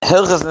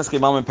Hilchas Niski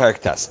Mom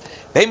Periktas.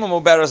 Behema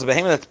Muberes,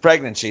 Behema that's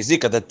pregnant,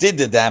 Shezika, that did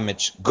the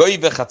damage.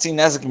 Goive Chatzi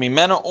Nezek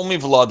Mimena Umi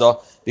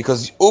Vlada,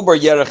 because Uber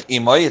Yerech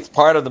Imoy, it's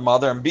part of the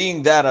mother, and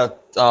being that a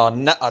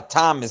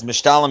tam is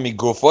Mishtalam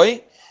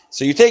Migufoi,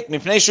 so you take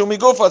Mipnei Shumi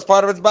Gufa as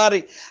part of its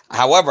body.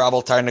 However,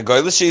 Abel Tar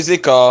Negoyle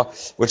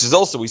Shezika, which is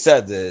also, we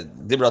said,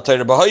 Dibra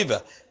Torah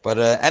Bahoiva, but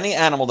any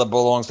animal that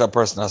belongs to a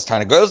person has Tar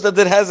Negoyle that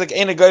did Hezek,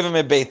 Ein Negoyle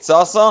Me Beit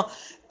Sasa.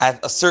 At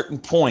a certain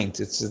point,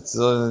 it's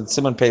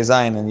Simon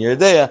Peizayin in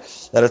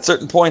Yeridea, that at a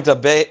certain point a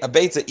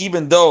beitza,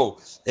 even though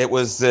it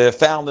was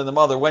found in the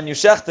mother, when you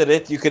shechted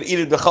it, you could eat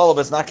it b'cholav.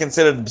 It's not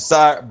considered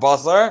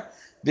basar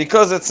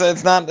because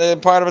it's not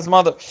part of its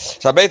mother.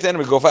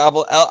 We go for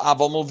abel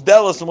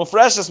muvdelis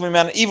umufreshes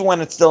miman, even when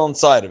it's still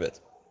inside of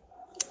it,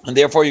 and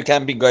therefore you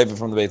can't be goyve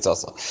from the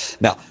beitzasa.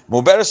 Now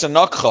muberes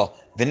shenakcha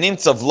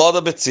v'nimtza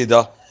v'lada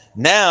betzida.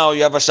 Now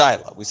you have a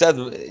shaila. We said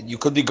you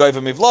could be goiva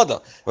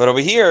mivlada, but over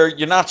here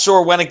you're not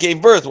sure when it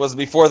gave birth. Was it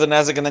before the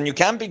nezek, and then you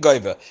can't be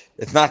goiva.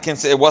 It's not.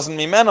 It wasn't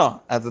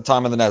mimena at the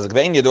time of the nezek.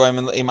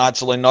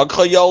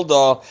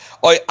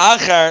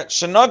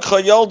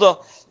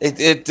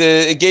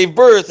 It gave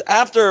birth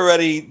after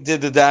already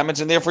did the damage,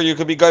 and therefore you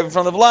could be goiva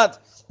from the blood.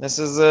 This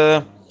is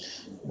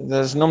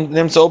there's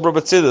nimtza obra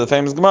betzida, the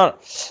famous Gemara.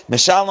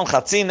 Meshalom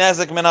chatzi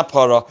nezek min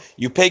hapara.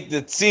 You take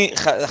the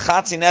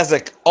chatzi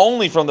nezek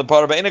only from the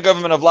para, but in a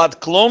government of vlad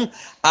klum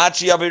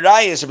achi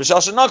avirayish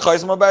b'shal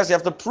shenachos moberes. You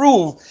have to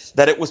prove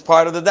that it was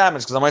part of the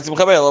damage because I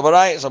chabel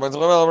avirayish,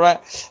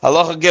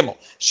 halacha gimel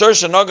shur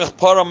shenagach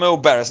para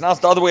moberes. Now it's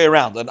the other way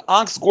around. An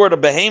ox gored a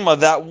behema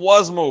that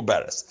was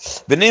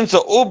moberes.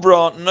 V'nimtza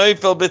obra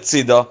noifel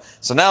betzida.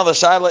 So now the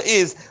shaila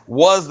is: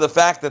 was the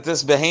fact that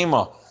this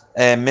behema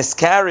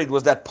miscarried,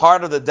 was that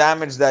part of the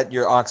damage that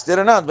your ox did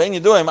or not? Maybe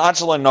it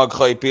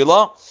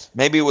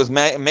was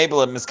maybe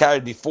it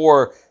miscarried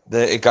before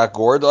it got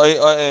gored.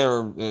 So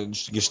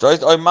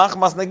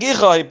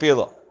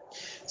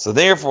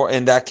therefore,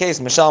 in that case,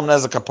 Mishalom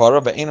Nezek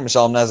Kapara, but Ain't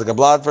Mishalom Nezek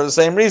Ablad for the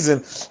same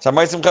reason.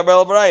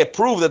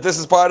 Prove that this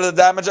is part of the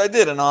damage I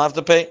did, and I'll have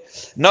to pay.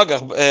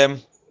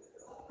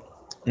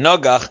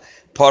 Nogach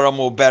para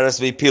muberes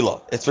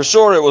v'pila. It's for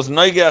sure it was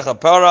noigach a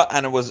para,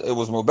 and it was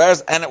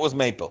muberes, and it was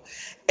maple.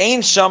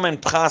 Ein shaman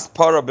pchas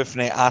para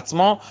b'fnei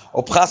atzma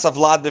or pchas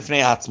avlad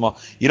b'fnei atzma.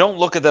 You don't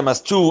look at them as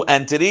two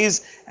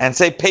entities and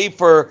say pay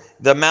for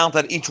the amount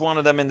that each one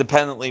of them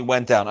independently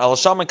went down. El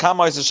shaman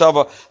kama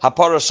shava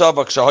hapara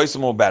shava kshahoysa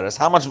muberes.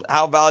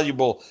 How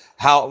valuable?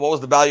 What was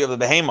the value of the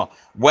behema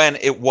when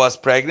it was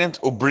pregnant?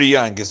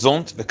 Ubriya and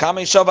gesund.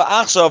 V'kamei shava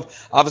achshav.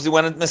 Obviously,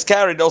 when it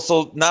miscarried,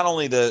 also not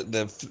only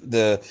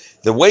the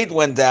weight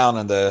went down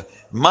and the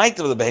might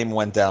of the behema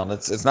went down.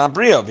 It's not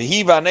bria.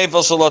 V'hiva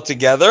nefel shalot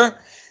together.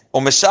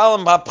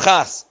 Umeshalem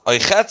hapchas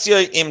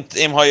oichetzio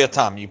im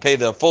hoyatam. You pay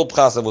the full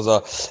pchas.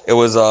 It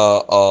was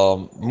a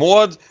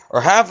mod,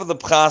 or half of the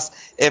pchas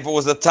if it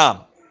was a tam.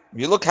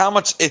 You look how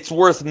much it's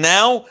worth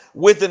now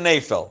with the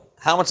nefel.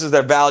 How much is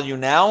their value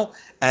now?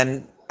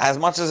 And as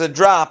much as it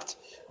dropped,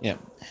 Now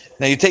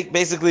you take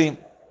you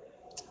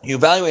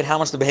evaluate how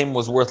much the behemoth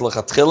was worth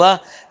lechatchila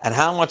and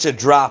how much it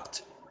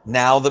dropped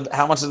now.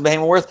 How much is the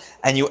behemoth worth?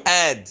 And you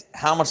add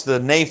how much the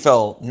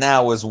nefel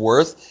now is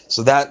worth.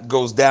 So that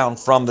goes down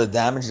from the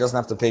damage. He doesn't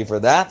have to pay for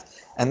that.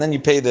 And then you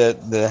pay the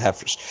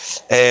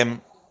hefresh.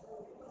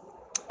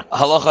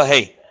 Halacha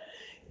hey.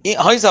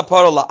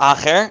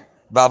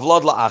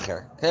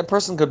 Okay, a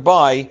person could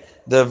buy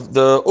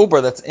the uber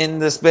that's in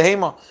this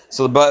behema.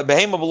 So the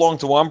behema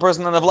belonged to one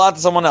person and the vlad to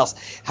someone else.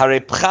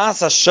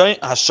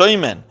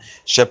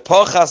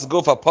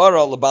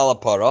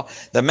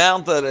 The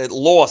amount that it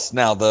lost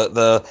now,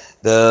 the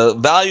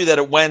value that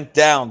it went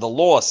down, the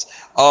loss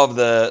of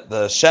the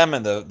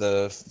shemen,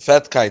 the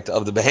fetkite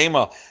of the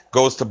behema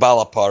goes to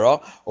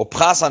balapara. Or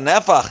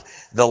nefach,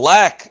 the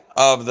lack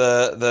of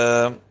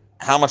the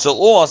how much it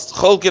lost,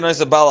 cholkin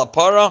is a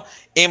balapara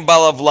in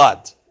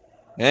balavlad.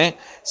 Okay,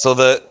 so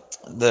the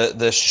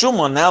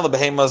shuman, now the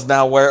behema is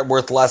now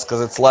worth less because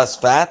it's less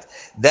fat.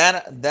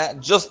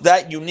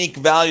 That unique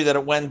value that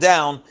it went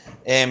down,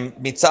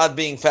 mitzad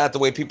being fat, the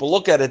way people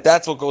look at it,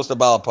 that's what goes to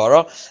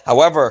balapara.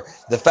 However,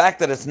 the fact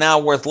that it's now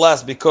worth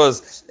less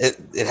because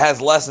it has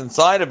less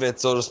inside of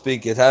it, so to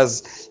speak, it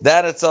has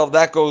that itself,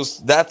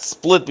 that's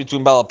split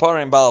between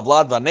balapara and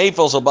balavlad,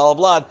 vanefel, so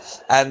balavlad,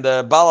 and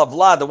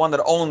balavlad, the one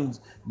that owned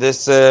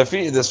this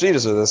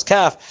fetus or this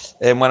calf,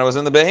 and when it was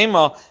in the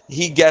behema,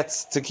 he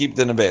gets to keep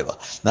the nevela.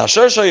 Now,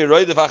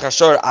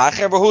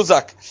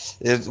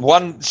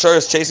 one shur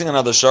is chasing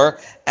another shur,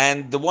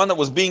 and the one that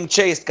was being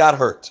chased got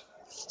hurt.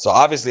 So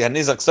obviously,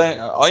 Hanizak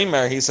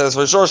Oimer, he says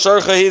for sure,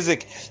 shur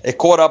chahizik, it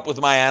caught up with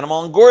my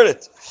animal and gored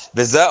it.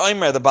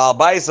 The Baal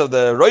Bais of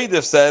the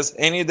Roidif says,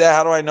 "Any day,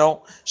 how do I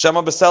know?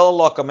 Shema b'sela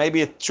loka.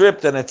 Maybe it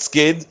tripped and it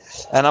skid,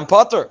 and I'm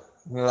potter.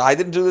 I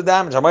didn't do the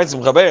damage. And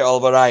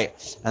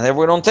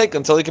therefore we don't take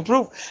until he can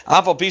prove.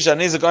 But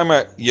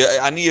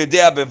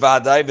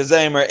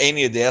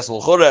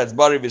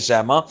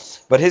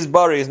his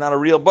bari is not a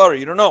real bari.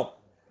 You don't know.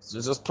 It's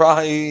just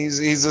probably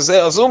he's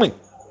assuming.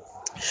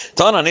 It's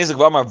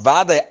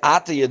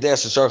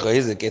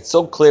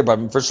so clear,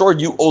 but for sure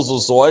you also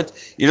saw it.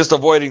 You're just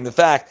avoiding the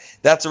fact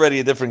that's already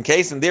a different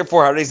case, and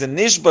therefore the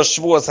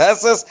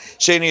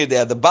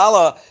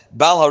Bal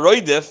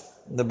Haroidif,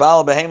 the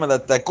Baal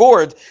Behema that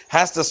gored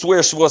has to swear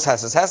Shavuos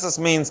Hesses. Hesses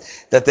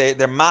means that they're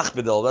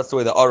machbedil. That's the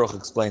way the Aruch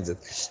explains it.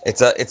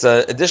 It's a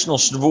additional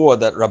Shavuot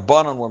that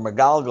Rabbanon were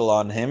megalgal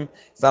on him.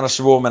 It's not a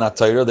Shavuot min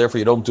Torah, therefore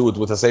you don't do it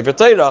with a Sefer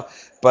Torah,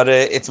 but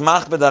it's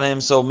machbed on him,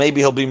 so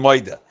maybe he'll be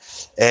moida.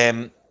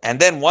 And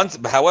then once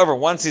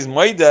he's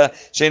moida,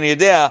 sheni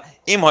yedea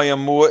im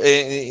hayamu,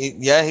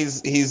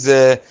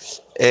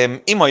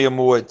 im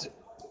hayamuad,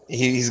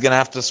 he's going to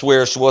have to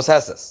swear Shavuos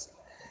Hesses.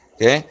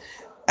 Okay,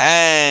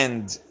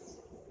 and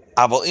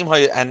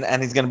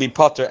he's going to be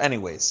potter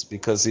anyways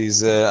because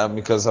he's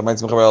because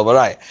Hametz Mechaber El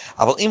Barai.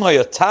 Aval im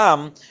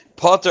hayatam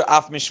potter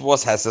af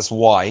mishvos Hesses.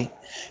 Why?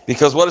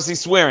 Because what is he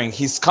swearing?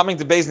 He's coming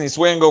to base and he's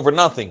swearing over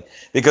nothing.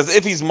 Because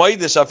if he's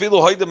moidish,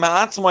 afilu hoide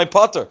ma'atzmai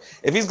potter.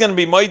 If he's going to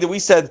be moidish, we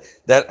said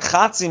that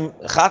chatzi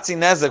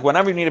nezek.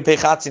 Whenever you need to pay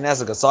chatzi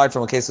nezek, aside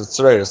from a case of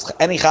tzreiros,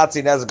 any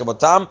chatzi nezek of a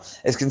tam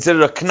is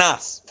considered a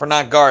knas for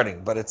not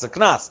guarding, but it's a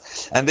knas,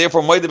 and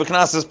therefore moide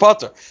b'knas is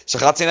potter.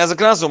 Shechatzi nezek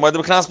knas, moide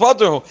b'knas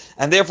potter,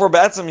 and therefore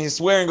b'atzim he's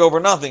swearing over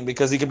nothing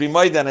because he could be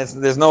moide and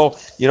there's no.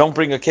 You don't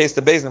bring a case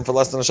to base for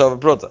less than a shavuot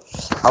prota.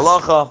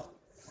 Halacha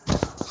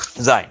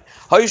zayin.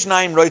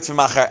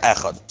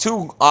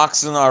 Two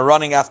oxen are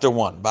running after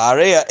one. We know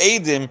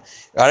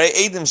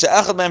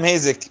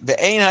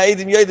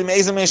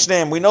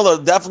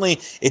that definitely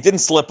it didn't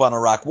slip on a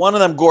rock. One of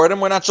them gored him.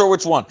 We're not sure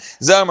which one.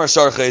 So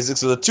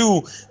the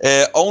two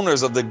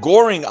owners of the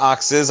goring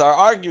oxes are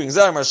arguing.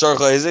 You're the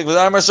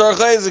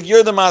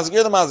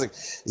mazik.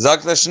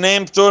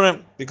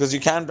 Because you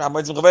can't,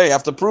 you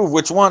have to prove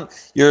which one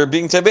you're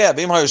being tebeah.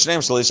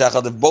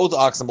 If both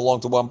oxen belong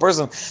to one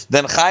person,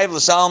 then chayiv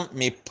l'shalom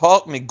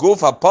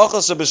miguf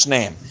hapachas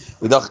sheb'shneim.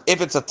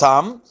 If it's a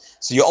tam,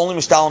 so you only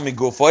mishtalim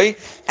migufay,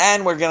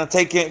 and we're going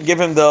to give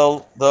him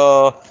the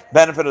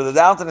benefit of the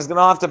doubt, and he's going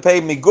to have to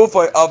pay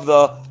migufay of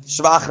the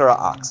shvachara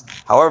ox.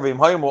 However,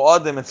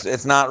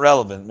 it's not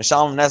relevant.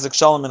 Mishalim nezek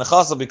shalom in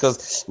a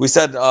because we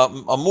said a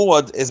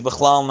muad is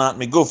b'chlal not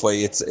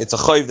migufay. It's a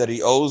chayv that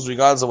he owes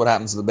regardless of what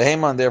happens to the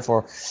behema, and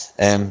therefore, okay.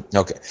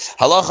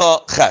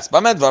 Halacha ches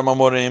b'medvar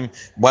mamorim.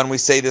 When we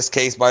say this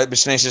case by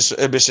b'shnei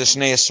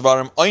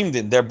shvarim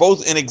oimdin, they're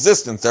both in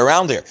existence. They're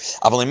around here.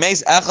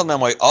 Avalimeis echad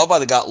memay ava,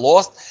 they got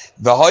lost.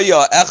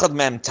 V'hoya echad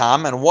mem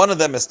tam, and one of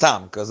them is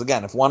tam. Because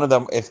again,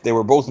 if they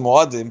were both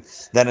muadim,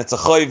 then it's a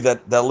chayv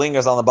that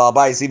lingers on the Baal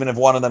Bayis, even if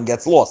one of them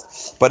gets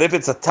lost. But if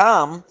it's a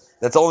tam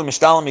that's only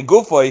mishtalim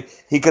migufay,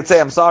 he could say,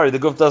 "I'm sorry, the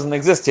guf doesn't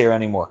exist here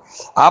anymore."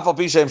 Afal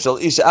pishem shel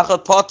isha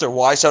echad potter.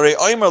 Why sharei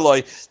oimer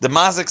loy? The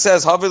mazik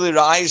says, "Havili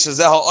ra'ayish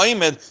zeha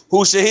oimed hu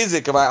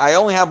shehizik." If I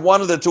only have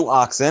one of the two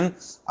oxen,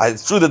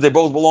 it's true that they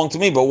both belong to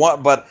me,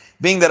 but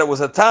being that it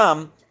was a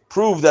tam,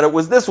 prove that it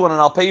was this one,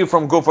 and I'll pay you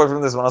from Gufay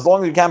from this one. As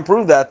long as you can't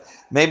prove that,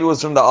 maybe it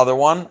was from the other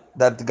one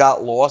that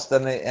got lost,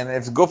 and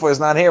if Gufay is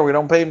not here, we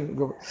don't pay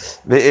him.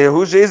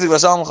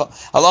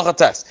 Halacha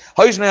test.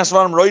 Now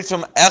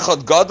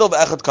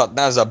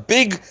there's a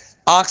big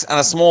ox and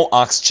a small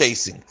ox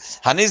chasing.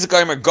 Hanizik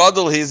Aimer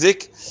Gadol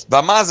Hizik,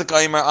 Bamazik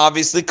Aimer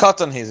obviously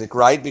Katan Hizik,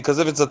 right? Because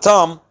if it's a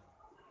Tom,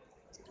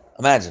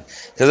 imagine.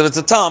 Because if it's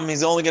a tam,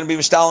 he's only going to be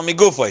mishtalim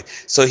migufay.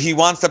 So he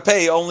wants to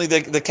pay, only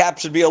the cap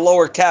should be a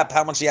lower cap,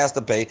 how much he has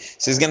to pay.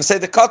 So he's going to say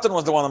the katan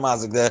was the one of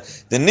mazik. The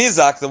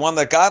nizak, the one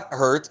that got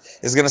hurt,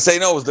 is going to say,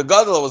 no, it was the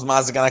gadol that was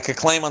mazik, and I could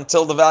claim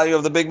until the value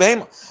of the big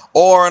behemoth.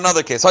 Or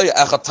another case,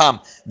 echad tam,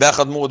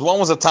 be'echad muad. One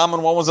was a tam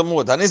and one was a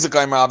muad. Hanizak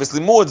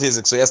obviously muad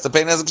hizik, so he has to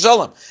pay nezik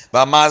shalom.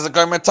 But mazik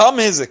tam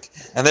hizik,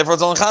 and therefore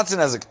it's only chatzin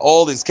nezik.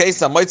 All these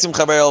cases, moitzim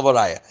chaber el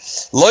varaya.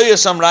 Lo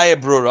yasham raya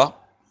brura.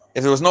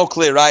 If there was no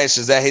clear raya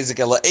shezeh hizik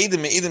ela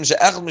edim meidim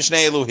she'echad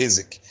mishnei elu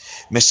hizik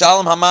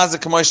mishalom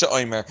hamazik k'moisha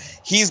oimer,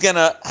 he's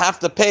gonna have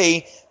to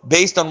pay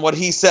based on what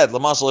he said.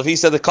 Lamashal, if he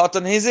said the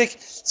katan hizik,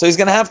 so he's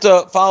gonna have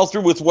to follow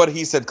through with what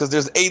he said because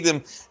there's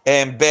edim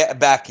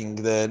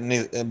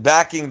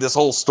backing this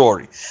whole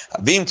story.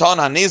 Vim ton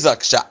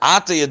hanizak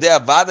she'ata yedei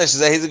avada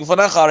shezeh hizik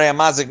v'necha arei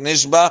hamazik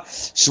nishba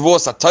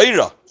shvos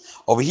ha'torah.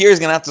 Over here, he's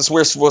going to have to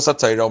swear Shavuos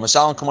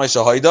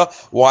HaTorah.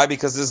 Why?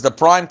 Because this is the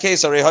prime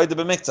case of Rehoida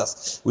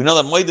B'Miktas. We know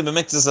that Moida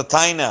B'Miktas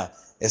Ataina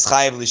is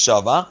Chayiv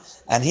L'Shava,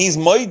 and he's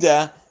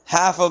Moida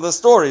half of the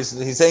stories.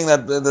 He's saying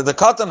that the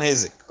Katan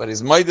Hizik, but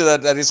he's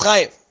Moida that he's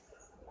Chayiv.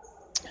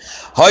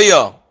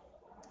 Hoya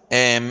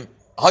and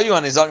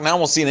Izak. Now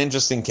we'll see an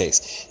interesting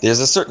case. There's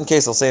a certain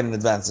case, I'll say it in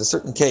advance, a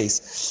certain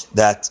case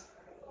that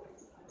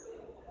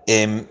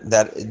the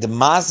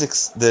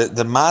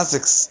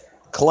Mazik's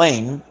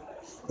claim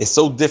is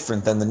so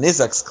different than the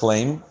Nizak's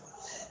claim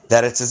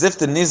that it's as if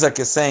the Nizak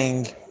is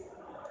saying,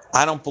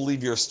 I don't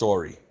believe your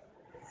story.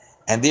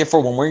 And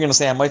therefore, when we're going to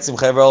say,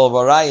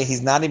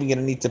 he's not even going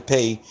to need to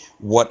pay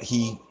what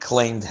he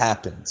claimed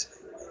happened.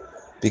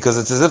 Because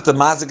it's as if the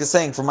Mazik is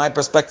saying, from my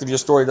perspective, your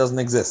story doesn't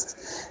exist.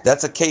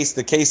 That's a case,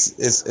 the case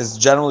is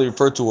generally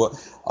referred to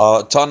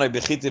Tanai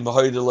Bechitim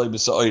V'Hoydaloi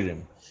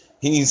B'Sa'orim.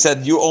 He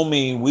said, you owe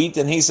me wheat,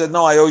 and he said,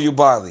 no, I owe you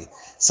barley.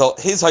 So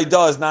his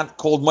Haidah is not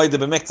called Maida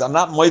B'Miktzah. I'm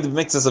not Maida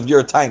B'Miktzah of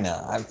your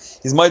Taina.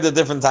 He's Maida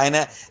different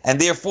Taina, and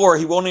therefore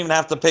he won't even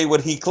have to pay what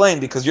he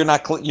claimed because you're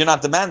not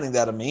demanding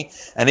that of me,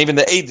 and even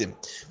the Eidim.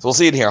 So we'll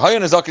see it here.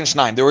 Hayon Izakin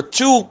Shnaim. There were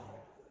two.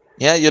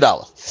 Yeah, Yud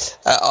Aleph.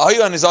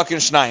 Hayon Izakin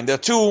Shnaim. There are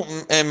two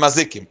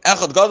mazikim.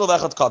 Echad Gadol,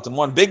 Echad Katan.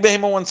 One big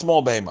behema, one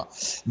small behema.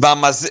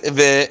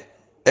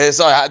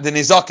 Sorry, the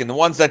nizakin, the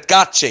ones that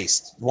got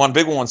chased. One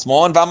big one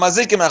small one.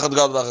 V'amazikim echad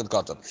gadol v'echad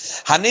katan.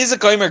 Hanizik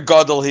oimer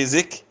gadol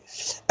hizik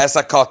es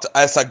a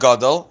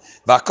gadol.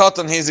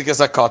 V'katan hizik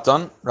es a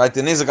katan. Right,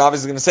 the nizik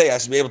obviously is going to say I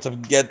should be able to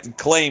get the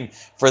claim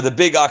for the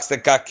big ox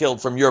that got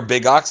killed from your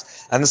big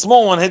ox, and the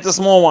small one hit the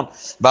small one.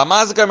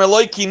 V'amazik oimer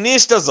loy ki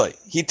nishtazoi.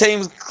 He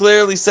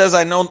clearly says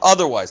I know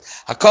otherwise.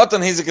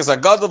 Hakatan hizik es a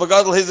gadol,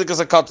 v'gadol hizik es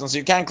a katan. So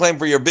you can't claim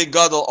for your big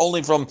gadol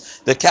only from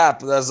the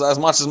cap as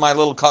much as my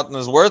little cotton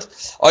is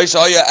worth.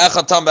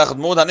 Echad tam bechad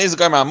mud. Hanizik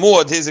oimer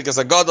amud hizik es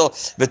a gadol,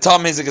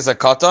 v'tam hizik es a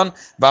katan.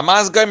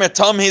 V'amazik oimer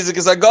tam hizik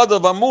es a gadol,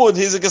 v'amud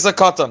hizik es a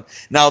katan.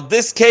 Now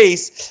this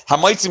case,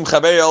 hamaitzim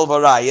chaber el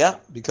varaya,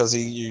 because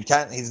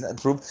he's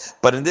not proved.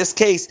 But in this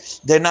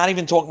case, they're not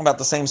even talking about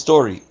the same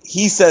story.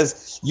 He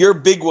says your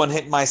big one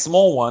hit my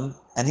small one,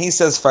 and he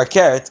says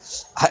farkeret.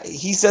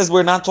 He says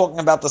we're not talking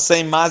about the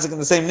same mazik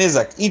and the same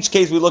nizak. Each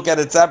case we look at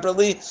it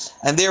separately,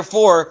 and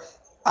therefore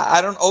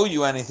I don't owe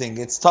you anything.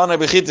 It's tana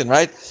bechitin,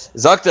 right?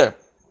 Zakter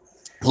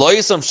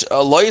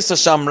loyisa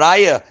sham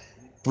raya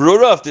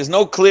brura. If there's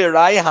no clear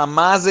raya,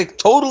 hamazik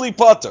totally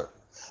potter.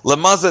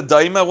 Lamaza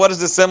daima. What is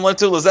this similar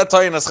to?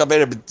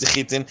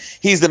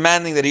 He's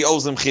demanding that he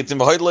owes him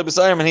chitin, and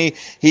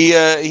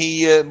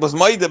he was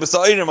maida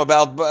b'sa'irim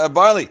about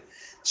barley.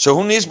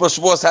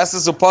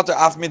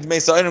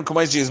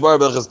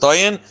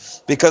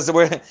 Because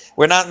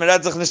we're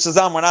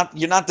not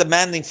you're not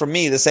demanding from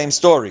me the same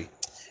story.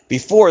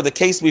 Before, the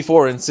case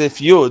before in Sif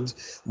Yud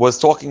was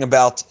talking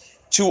about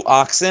two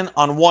oxen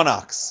on one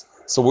ox.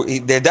 So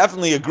they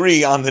definitely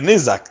agree on the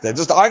nizak. They're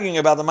just arguing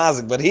about the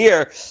mazik. But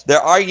here,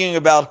 they're arguing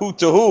about who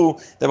to who.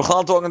 They're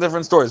talking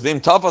different stories. Vim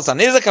tafas on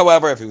nizak,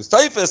 however, if he was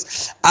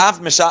typhus, af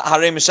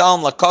hare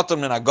mishalom lakoton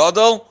min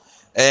agadol,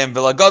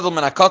 v'lagadol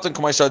min akoton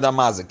k'may shadam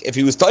mazik. If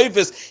he was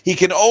typhus, he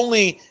can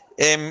only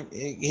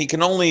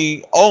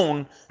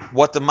own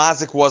what the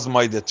mazik was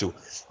maida to.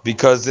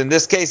 Because in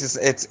this case,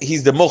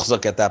 he's the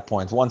muchzak at that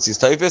point. Once he's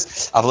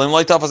typhus, avlim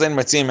loy tafas ein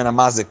metzim in a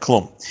mazik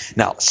klum.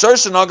 Now, shor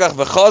shenogach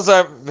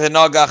v'chazar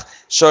v'nogach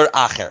shor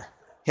acher.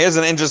 Here's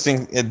an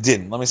interesting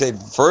din. Let me say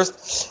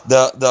first,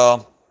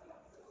 the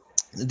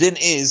din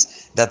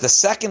is that the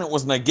second it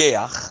was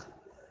nageach,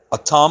 a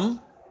tam,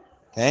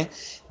 okay,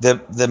 the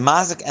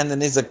mazik and the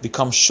nizak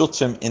become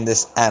shutim in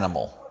this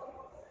animal.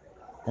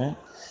 Okay?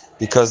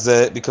 Because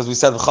we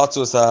said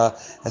v'chatzu is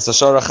a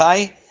shor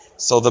achai.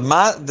 So the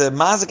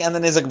mazik and the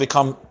nizak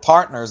become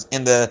partners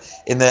in the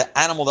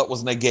animal that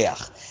was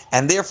negeach,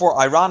 and therefore,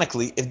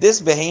 ironically, if this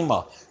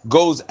behema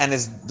goes and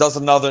does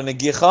another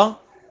negicha,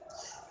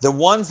 the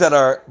ones that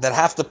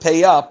have to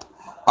pay up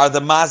are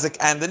the mazik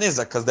and the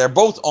nizak because they're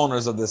both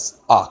owners of this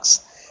ox,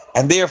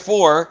 and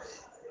therefore,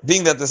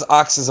 being that this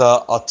ox is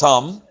a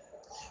tam,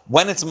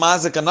 when it's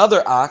mazik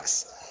another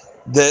ox,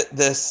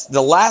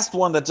 the last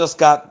one that just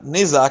got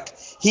nizak,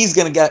 he's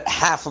going to get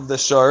half of the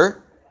shur.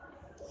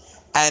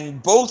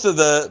 And both of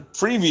the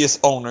previous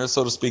owners,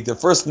 so to speak, the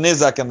first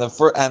nizak and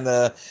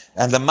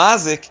the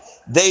mazik,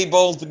 they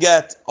both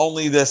get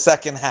only the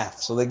second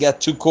half. So they get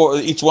two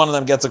quarters. Each one of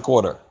them gets a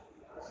quarter,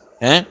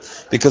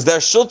 because they're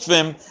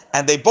shutfim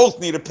and they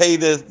both need to pay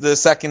the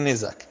second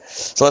nizak.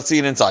 So let's see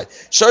it inside.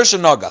 Shor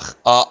shenogach,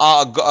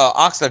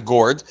 ox that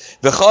gored,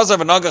 v'chazav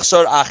v'nogach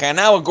shor acher, and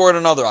now a gored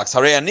another ox.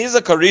 Harei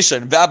nizak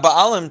harishan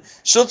v'ba'alim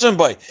shutrim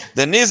boy.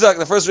 The nizak,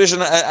 the first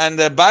rishon, and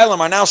the ba'alim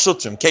are now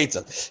shutrim.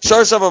 Ketzad.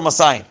 Shor shava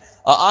masayim.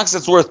 Ox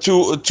that's worth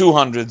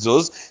 200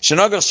 zuz.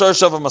 Shenogach shor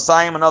shava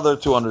masayim, another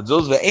 200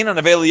 zuz. Ve'ena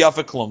nevela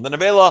yafek klum. The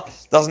nevela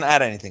doesn't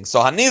add anything.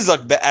 So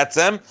hanizak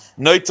be'etzem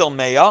noitel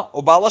meya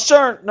u'bal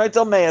asher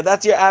noitel meya.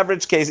 That's your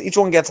average case. Each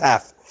one gets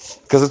half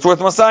because it's worth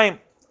masayim.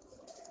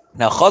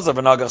 Now chazav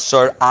v'nogach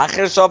shor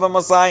acher shava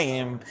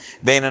masayim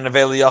ve'ena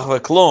nevela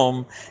yafek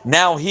klum.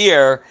 Now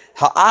here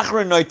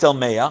ha'acher noitel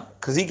meya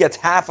because he gets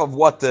half of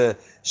what the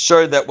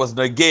shor that was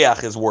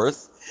negeach is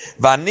worth.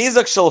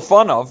 V'nizak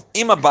shalfonov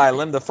ima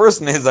bailim, the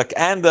first nizak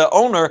and the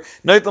owner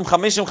noitam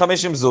chamishim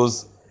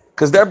zuz,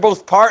 because they're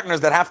both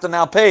partners that have to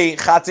now pay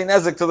chatzi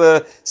nezek to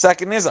the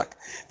second nizak.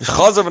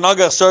 Chazav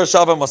v'nogach shor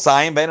shava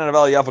masayim bein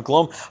anavel yafa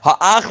klum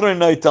ha'achron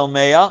noitel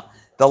meya.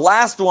 The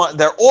last one,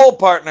 they're all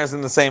partners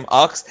in the same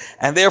ox,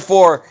 and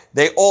therefore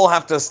they all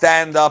have to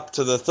stand up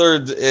to the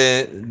third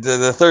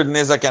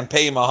nizak and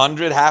pay him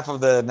 100, half of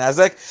the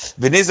nezek.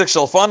 V'nizak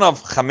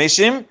shalfonov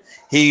chamishim.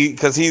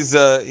 because he was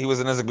a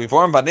Nizik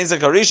before him. But Nizik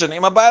Harishan,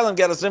 Ima Bailam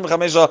get Esrim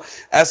Chamesha,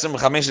 Esrim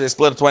Chamesha, they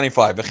split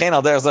 25. Bechein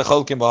al derech zeh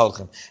cholkim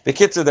b'holchim.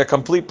 Bekitzer, they're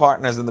complete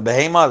partners in the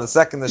behema. The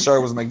second the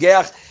shor was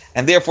Megeach,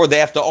 and therefore they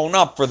have to own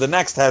up for the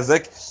next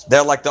hezek.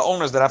 They're like the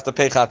owners that have to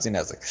pay Chatzi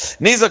Nezek.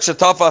 Nizak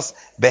shetafas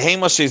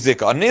behema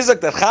shezika. A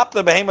Nizak that chapped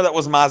the behema that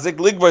was mazik,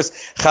 ligvos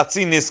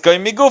Chatzi Niskoi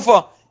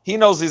migufa. He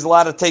knows he's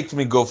allowed to take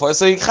migufa,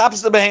 so he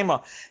chaps the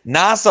behema.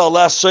 Nasa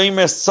Allah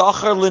shomer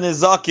sachar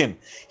l'nizakin.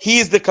 He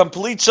is the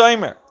complete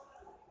shomer.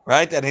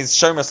 Right, and he's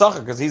shomer sachar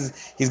because he's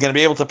going to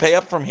be able to pay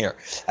up from here,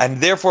 and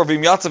therefore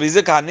v'myatzav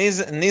yizika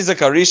nizak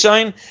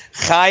harishain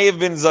chayiv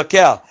bin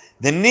zakel.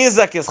 The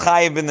nizak is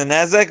chayiv bin the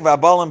nezek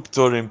v'abalim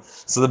pturim.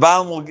 So the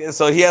balim will,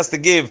 so he has to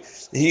give.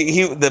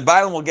 The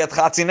balim will get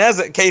chatzi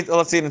nezek.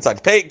 Let's see it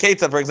inside.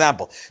 Ketzad, for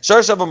example, shor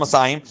shava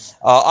masayim,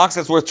 ox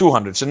that's worth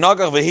 200.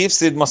 Shenagach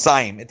v'hifsid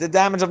masayim. It did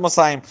damage of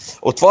masayim.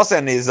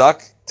 Utvasa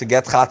nizak to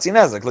get chatzi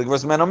nezek like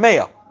verse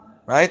menomeya.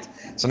 Right?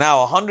 So now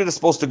 100 is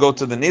supposed to go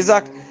to the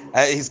nizak.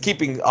 He's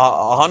keeping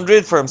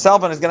 100 for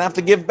himself, and he's going to have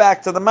to give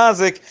back to the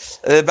mazik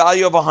the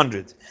value of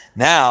 100.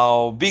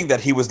 Now, being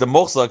that he was the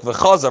mochzak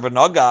v'chazar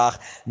v'nagach,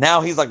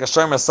 now he's like a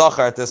shomer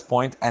sachar at this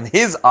point, and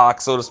his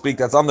ox, so to speak,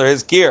 that's under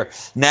his care,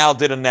 now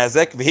did a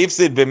nezek.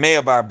 V'hifsid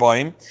b'meya bar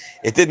boim.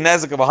 It did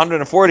nezek of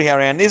 140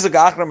 harei nizak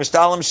achra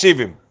mishtalim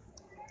shivim.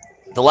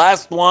 The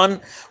last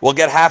one will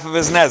get half of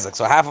his nezek,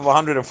 so half of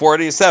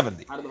 140 is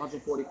 70. How did the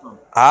 140 come?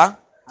 How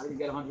did he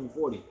get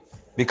 140?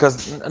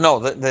 Because no,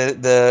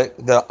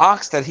 the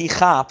ox that he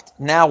chapped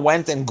now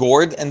went and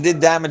gored and did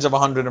damage of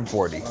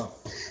 140. Oh.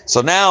 So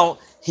now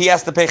he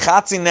has to pay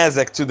chatzi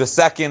nezek to the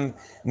second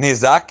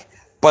nizak,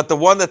 but the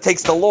one that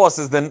takes the loss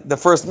is the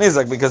first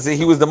nizak because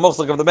he was the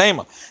mochzak of the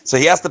behema. So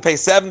he has to pay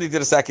 70 to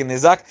the second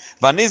nizak.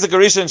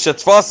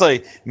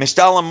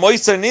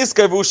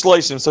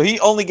 So he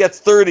only gets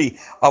 30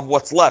 of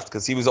what's left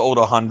because he was owed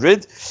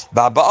 100.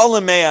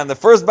 And the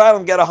first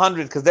bailam get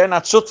 100 because they're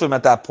not shutfim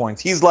at that point.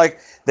 He's like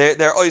they're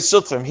ois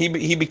shutfim.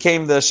 He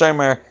became the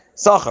shomer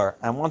sachar,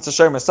 and once the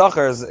shomer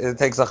sachar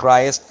takes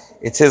achrayis,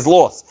 it's his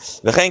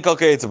loss. Now,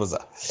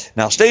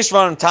 shtei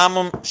shvarim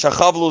tamim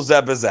shachavlu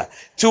zeh bezeh.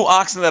 Two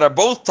oxen that are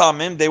both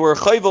tamim, they were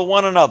chayvel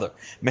one another.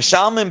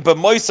 Mishalmim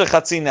b'moiser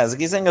chatzi nezek.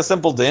 He's saying a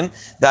simple din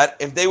that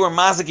if they were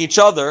mazik each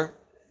other,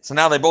 so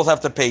now they both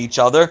have to pay each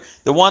other.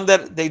 The one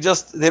that they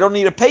don't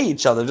need to pay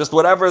each other, just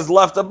whatever is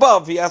left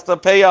above, he has to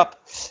pay up.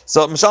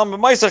 So Mishalmim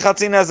b'moiser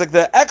chatzi nezek,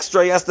 the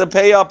extra he has to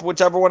pay up,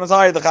 whichever one is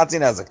higher, the chatzi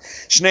nezek.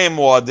 Shnei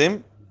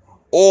muadim.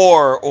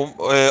 Or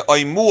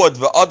muad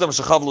ve'adam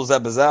shechavlu zeh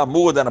bezeh,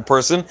 muad and a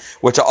person,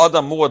 which a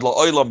adam muad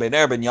la'olam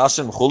be'ner ben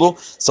yashin v'chulu.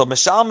 So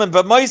mishalmen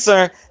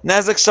b'meiser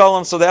nezek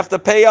shalom. So they have to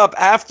pay up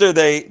after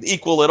they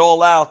equal it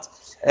all out.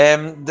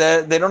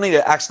 They don't need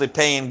to actually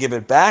pay and give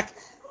it back.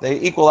 They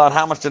equal out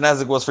how much the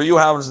nezek was for you,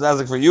 how much the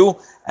nezek for you,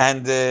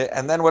 and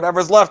then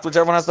whatever's left,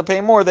 whichever one has to pay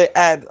more, they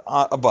add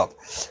above.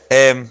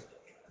 Muad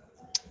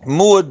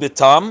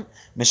b'tam.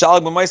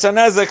 Mishalag b'meiser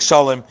nezek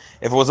shalom.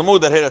 If it was a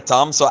muad that hit a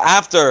tam, so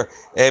after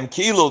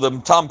ki'ilu the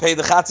tam paid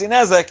the chatzi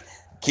nezek,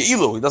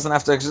 ki'ilu he doesn't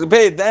have to actually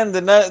pay. Then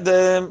the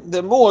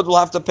muad will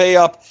have to pay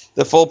up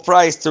the full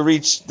price to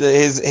reach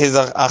his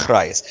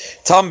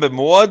achrayis. Tam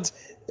b'muad.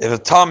 If a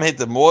tam hit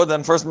the muad,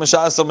 then first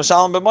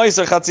mishalim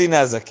b'meiser chatzi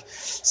nezek.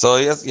 So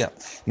yes, yeah.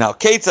 Now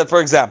ketzad, for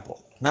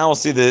example. Now we'll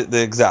see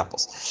the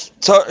examples.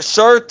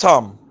 Shor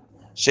tam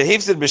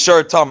shehifsid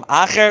b'shor tam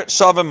acher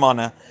shavim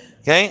mana.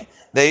 Okay.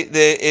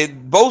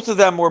 Both of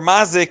them were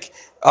mazik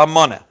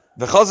mana.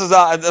 The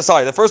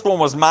first one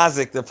was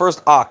mazik. The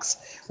first ox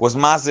was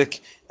mazik,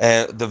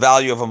 the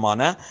value of a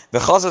mana.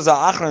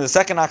 The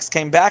second ox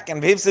came back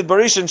and v'hifsid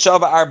barishin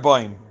shava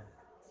arboim.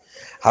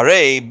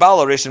 Harei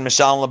bala rishin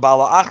mishal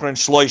lebala achron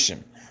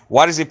shloishim.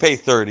 Why does he pay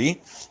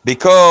 30?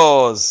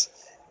 Because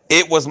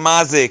it was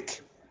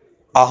mazik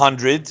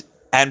 100,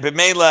 and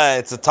b'meila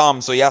it's a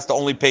tam, so he has to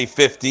only pay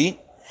 50.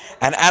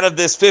 And out of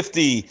this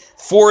 50,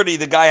 40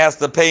 the guy has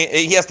to pay.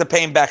 He has to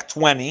pay him back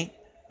 20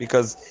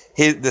 because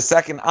the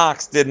second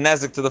ox did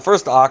nezek to the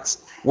first ox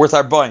worth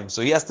arboim.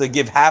 So he has to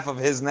give half of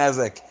his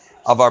nezek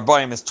of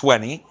arboim is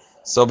 20.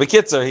 So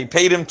bekitzer, he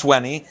paid him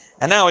 20,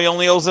 and now he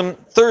only owes him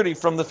 30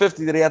 from the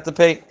 50 that he had to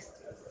pay.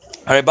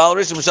 If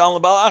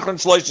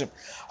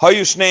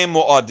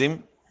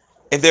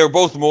they were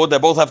both muad, they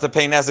both have to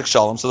pay nezek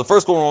shalom. So the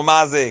first one was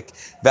mazik,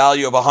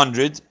 value of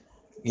 100.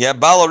 Yeah,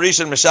 Bala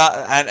Rishon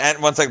Misha, and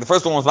one second. The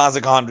first one was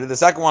mazik 100. The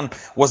second one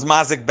was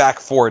mazik back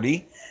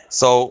 40.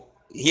 So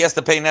he has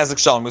to pay nezek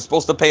shalom. He was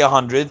supposed to pay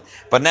 100,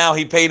 but now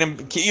he paid him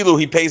ki'ilu.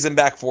 He pays him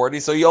back 40.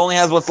 So he only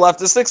has what's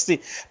left is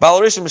 60. Bala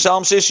Rishon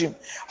Mishalom Shishim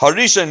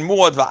Harishan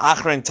muad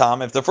va'achrin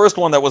tam. If the first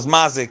one that was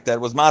mazik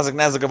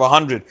nezek of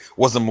 100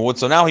 was a muad,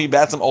 so now he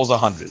bats him owes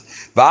 100.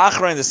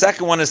 Va'achrin, the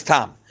second one is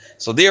tam.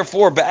 So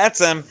therefore,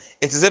 ba'atzem,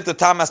 it's as if the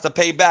tam has to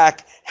pay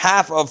back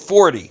half of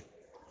 40.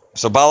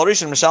 So Bala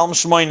Rishon Mishalom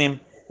Shmoinim.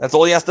 That's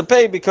all he has to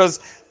pay because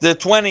the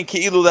 20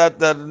 ki'ilu that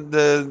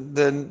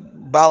the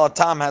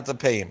Balatam had to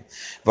pay him.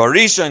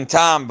 Varisha and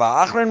Tam,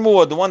 Ba'achrin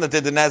Muad, the one that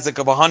did the Nezik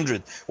of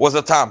 100 was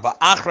a Tam.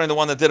 Ba'achrin, the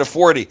one that did a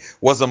 40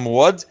 was a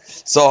Muad.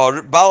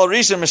 So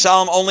Balarisha and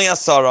Mishalim only a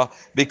Sarah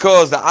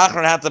because the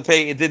Achrin had to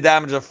pay, it did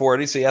damage of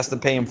 40, so he has to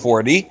pay him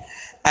 40.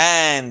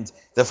 And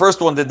the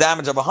first one did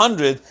damage of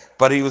 100,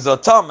 but he was a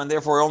Tam, and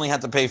therefore he only had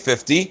to pay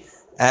 50.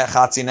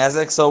 Chatzi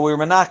Nezek, so we were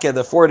menakeh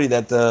the 40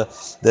 that the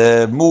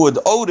Muad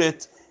owed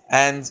it,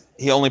 and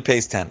he only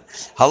pays 10.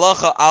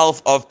 Halacha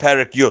Alf of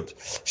Perek Yud.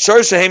 Shor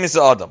Shehemis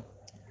Adam.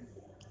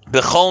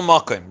 Bechol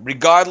Makim,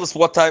 regardless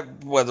what type,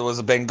 whether it was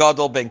a Ben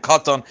Gadol, Ben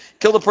Katan,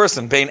 killed a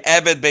person, Ben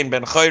Ebed, Ben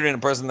Chayrin, a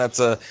person that's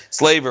a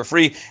slave or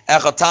free,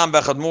 Echad Tam,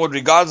 Bechad Muad,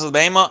 regardless of the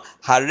Behema,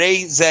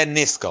 Harei Ze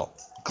Niskal.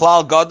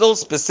 Klal Gadol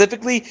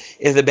specifically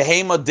is the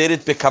behema did it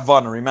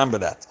bekavana. Remember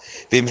that.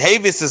 The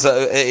imhemis is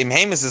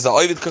a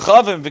oivid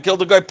kachavim. If we killed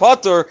the guy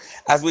potter,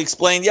 as we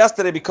explained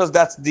yesterday, because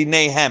that's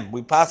dinei hem.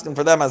 We pass them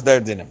for them as their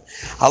dinim.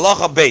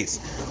 Halacha base.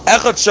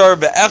 Echad shar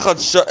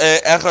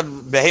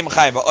echad behema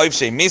chayim va'oiv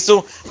shei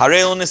misu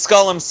harei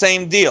niskalim.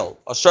 Same deal.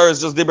 A shar is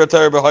just dibra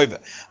ter behoive.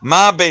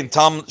 Ma bein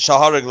tam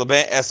shahareg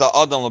lebe esa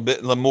adam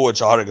lemuad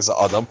shahareg esa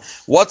adam.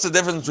 What's the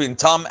difference between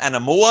tam and a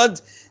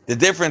muad? The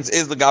difference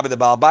is the gabi the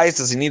Baal Bayis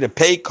says you need to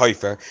pay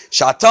koifer.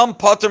 Shatam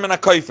potter min a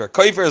koifer.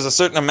 Koifer is a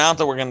certain amount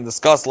that we're going to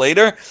discuss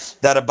later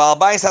that a Baal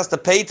Bayis has to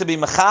pay to be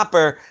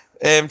mechaper.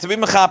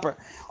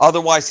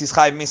 Otherwise, he's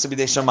chayiv misa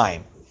b'dei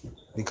shamayim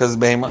because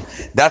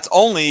that's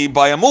only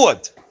by a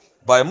muad.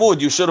 By a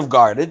muad, you should have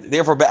guarded.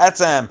 Therefore,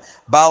 be'etzem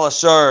Baal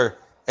Ashur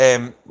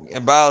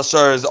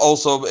is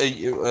also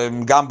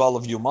gambal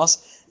of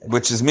Yumas,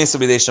 which is misa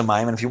b'dei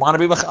shamayim, and if you want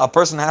to be a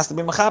person has to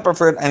be mechaper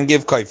for it and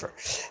give koifer.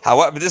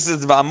 However, this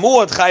is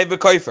v'amuad chayiv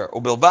b'koifer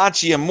ubilvat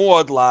she'yeh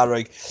muad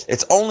la'areg.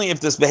 It's only if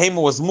this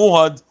behema was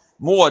muad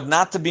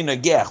not to be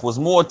negech, was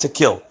muad to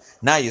kill.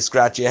 Now you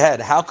scratch your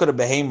head. How could a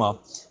behema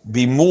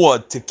be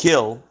muad to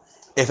kill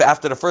if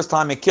after the first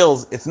time it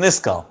kills it's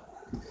niskal?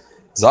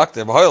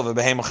 Zakte v'hoil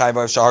v'behema chayiv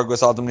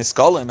v'shargus adam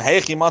niskalim.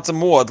 Heichi matzah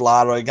muad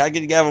la'areg. How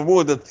can you have a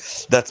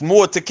muad that's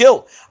muad to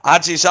kill?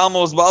 Achi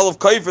Shalmo is Baal of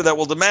Koifer that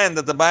will demand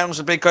that the Bailam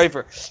should pay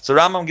Koifer. So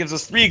Rambam gives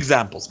us 3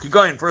 examples.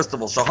 Kegoyin, first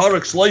of all,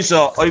 Shaharik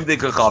Shloisha Oivdei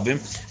Kachavim,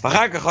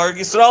 V'char Kacharek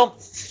Yisrael.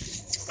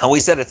 And we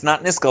said it's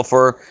not niskal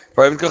for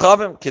Oivdei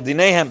Kachavim,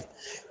 Kedineihem.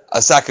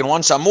 A second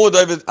one, Shamuad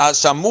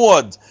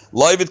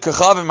Loivid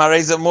Kachavim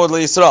Harei Muad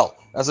LeYisrael.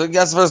 That's the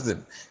first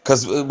thing.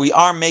 Because we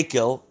are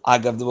makel,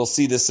 Agav, we'll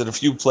see this in a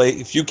few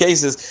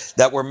cases,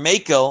 that we're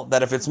makel,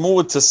 that if it's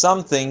muad to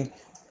something,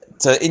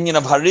 to Inyan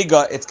of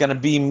Hariga, it's going to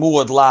be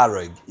muad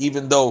larig.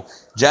 Even though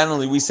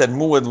generally we said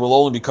muad will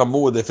only become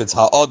muad if it's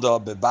ha'oda,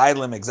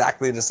 bebailim,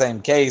 exactly the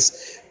same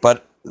case.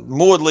 But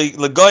muad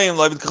legoyim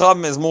loivid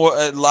kachavim is more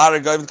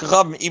larig loivid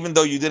kachavim. Even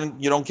though you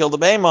don't kill the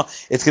behema,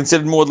 it's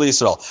considered muad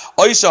leYisrael.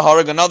 Oisha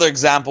harig, another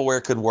example where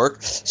it could work.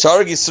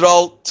 Sharig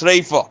Yisrael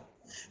treifa.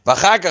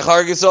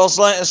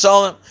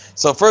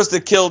 So first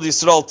they killed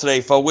Yisrael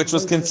Treifa, which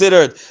was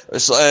considered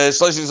Shlosh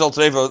Yisrael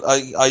Treifa,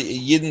 a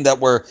Yidden that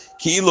were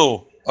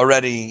Kilu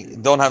already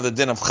don't have the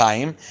din of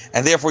Chaim,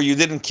 and therefore you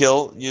didn't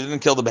kill the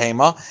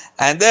behema,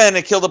 and then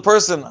it killed a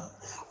person.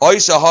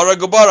 Oisha Hara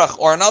Gubarach,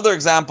 or another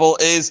example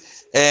is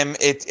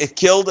it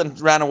killed and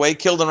ran away, and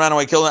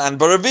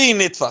Baravi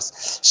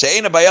Nitfas.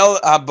 She'ena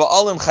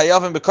Ba'alim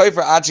Chayavim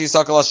B'Koifer Achi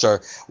Yisakal Ashur.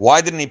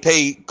 Why didn't he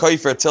pay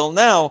Koifer till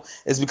now?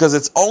 Is because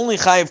it's only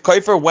Chayav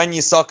Koifer when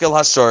Yisakal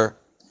Hashur.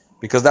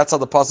 Because that's how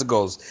the pasuk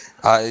goes.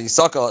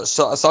 Yisakal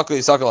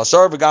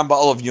Ashur v'gam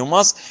ba'al of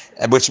Yumas,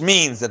 which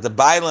means that the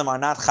Bailim are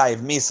not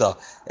Chayiv Misa,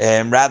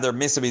 rather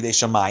Misa b'dei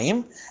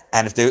Shamayim.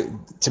 And if they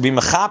to be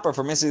mechaper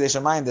for Misa b'dei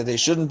Shamayim, that they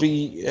shouldn't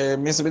be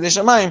Misa b'dei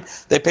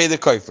Shamayim, they pay the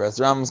koifer. As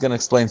the Rambam is going to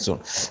explain soon.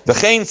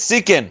 V'chein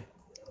sikin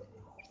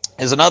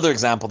is another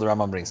example the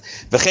Rambam brings.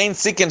 V'chein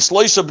sikin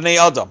shloisha b'nei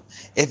adam.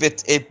 If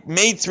it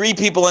made 3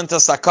 people into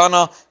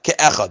sakana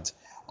ke'echad,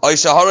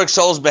 oisha harek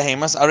shalosh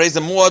behemas arez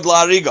muad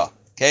la'ariga.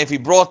 Okay, if he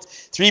brought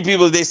 3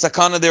 people to the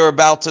sakana, they were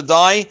about to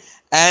die,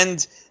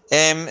 and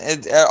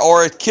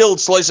or it killed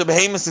shloisha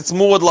behemas, it's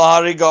muad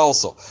la'ariga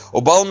also.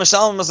 Ubal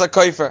mishalom as a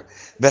koifer.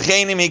 They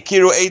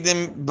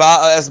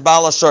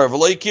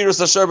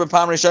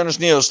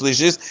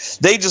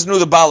just knew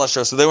the Baal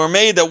Asher, so they were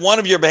made that one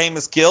of your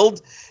behemoths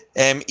killed,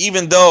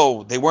 even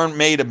though they weren't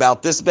made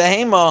about this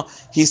behema,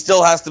 he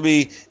still has to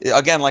be,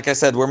 again, like I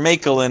said, we're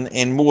makel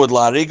in Muad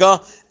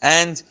La'ariga,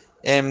 and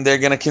they're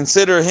going to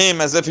consider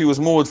him as if he was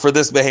muad for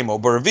this behemo.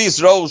 But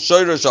Ravis Rose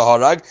Shoyra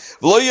Shaharag,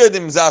 V'lo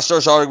Yodim Zashar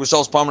Shaharag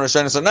V'shos Palmer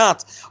Hashanis or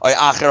not. Oy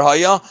Acher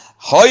Haya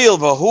Hoyel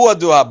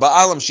V'Huadua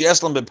Ba'alam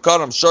Shieshlam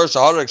B'Pkaram Shor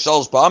Shaharag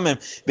Shos Pamim.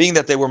 Being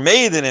that they were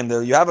made in him,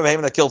 you have a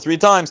behemo that killed 3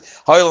 times.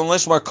 Hoyel and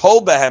Lishmar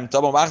Kol Behem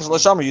Tabam Acher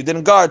Lashamar. You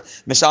didn't guard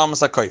Mishal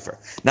Masa Koifer.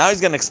 Now he's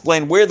going to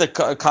explain where the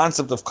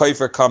concept of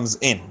Koifer comes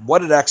in,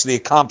 what it actually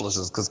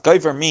accomplishes, because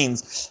Koifer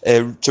means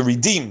to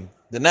redeem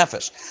the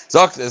nefesh.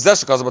 Zok is that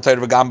because about the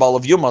gambal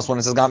of Yumas when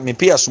it says gam mi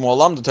pia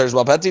shmuelam the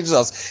Torah teaches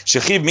us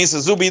shechiv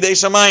misa zubi dei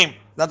shamayim.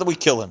 Not that we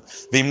kill him.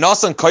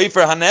 V'imnasan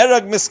koifer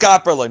hanerag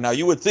miskaper loy. Now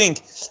you would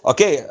think,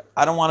 okay,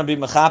 I don't want to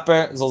be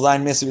mechaper. Zol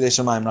zayin misi b'dei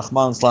shamayim.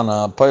 Nachman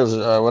slana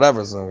poil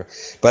whatever.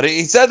 But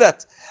he said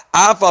that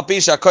af al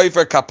pisha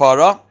koifer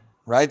kapara.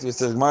 Right? We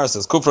said Gemara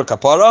says kufra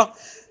kapara.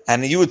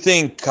 And you would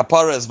think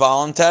kapara is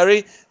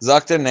voluntary.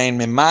 Zakter nein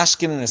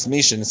mimashkin and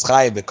ismishin is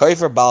chayiv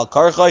bekoifer bal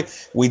karchay.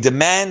 We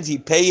demand he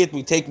pay it.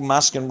 We take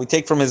mashkin. We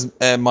take from his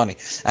money,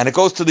 and it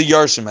goes to the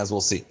yarshim, as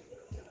we'll see.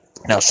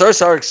 Now, shor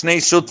sharak shnei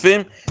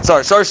shutvim.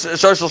 Sorry, shor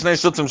shnei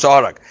shutvim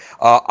sharak.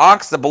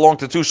 Ox that belonged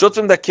to two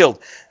shutvim that killed.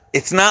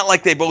 It's not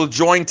like they both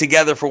joined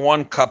together for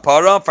one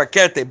kapara.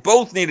 Farket, they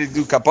both needed to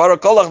do kapara.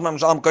 Kolach mem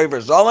shalom koiver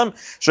shalom.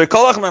 Shor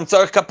kolach mem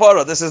tzarich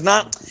kapara. This is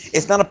not.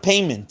 It's not a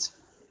payment.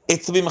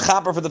 It's to be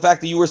mechaper for the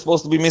fact that you were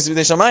supposed to be misvei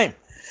shamayim.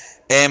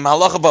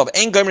 Halach above.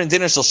 Ein gomer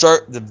din shel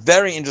shor. The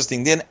very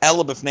interesting din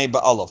ela b'fnei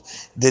ba'alav.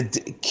 The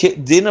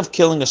din of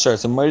killing a shor.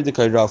 So Mari de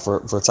Kaira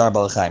for Tzar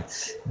Balachayim.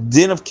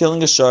 Din of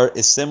killing a shor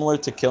is similar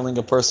to killing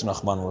a person.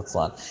 Achman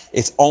Litzlan.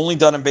 It's only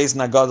done in Beis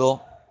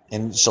Nagadol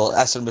in Shel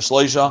Esher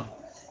B'Shloisha.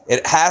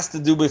 It has to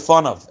do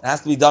b'fanav. It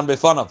has to be done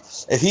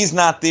b'fanav. If he's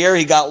not there,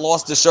 he got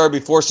lost to shor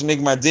before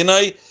Shenigmar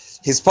Dinai.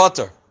 His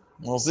potter.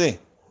 We'll see.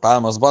 In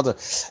front of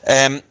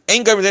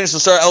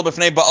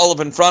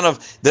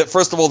the,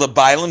 first of all, the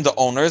bailim, the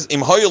owners.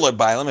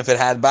 If it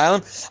had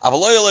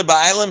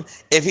bailim,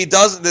 if he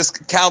does, this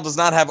cow does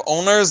not have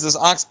owners. This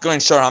ox going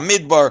shor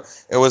hamidbar.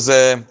 It was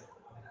in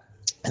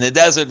the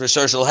desert,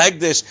 v'shor shel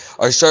hegdish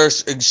or shor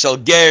shel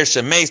ger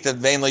shemeis that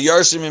vein lo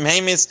yarshim im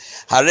hemis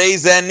harei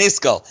zeh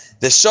niskal.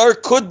 The shor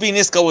could be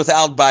niskal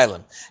without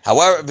bailim.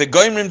 However,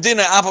 v'goyimrim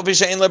dina afal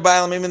pisha in le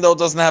bailim, even though it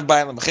doesn't have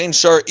bailim. V'chein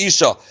shor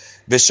isha.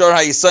 B'shor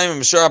ha'yisayim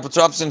and b'shor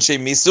ha'patropsin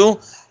she'misu,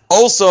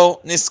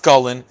 also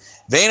niskalin.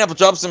 Ve'en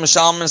ha'patropsin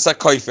m'shalmen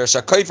sa'koifer,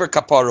 sha'koifer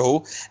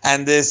kaparu,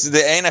 and this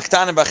the ein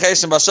achtanim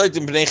b'cheshem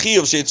b'shoitim b'nei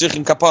chiyuv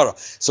she'yitzrichim kapara.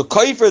 So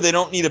koifer they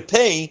don't need to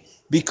pay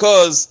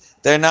because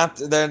they're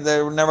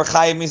never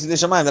chayiv misi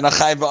d'shamayim. They're not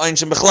chayiv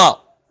b'oinshim b'chlal.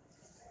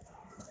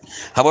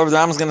 However, the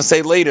Ram is going to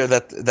say later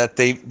that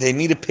they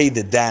need to pay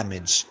the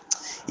damage.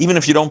 Even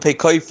if you don't pay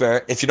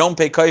koifer,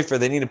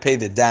 they need to pay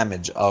the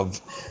damage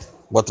of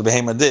what the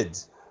behemoth did.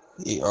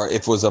 Or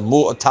if it was a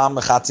tam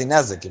mechatzi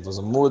nezik, if it was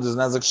a there's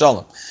nezik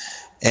shalom.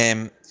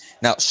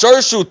 Now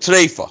shorshu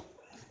treifa,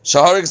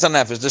 shaharik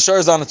sanefesh. The shor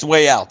is on its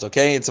way out.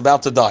 Okay, it's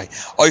about to die.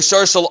 Or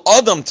shorshul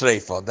adam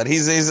treifa, that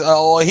he's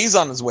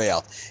on his way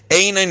out.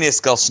 Ein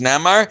niskal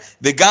shnemar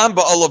v'gam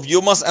ba'olav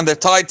yumas, and they're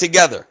tied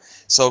together.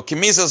 So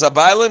kimisas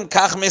abailin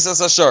kach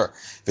misas ashur.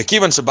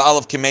 V'kivan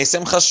sheba'alav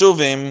kimesim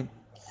chashuvim.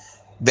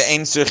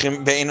 Therefore,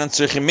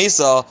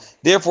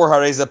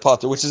 hareza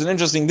potter, which is an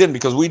interesting din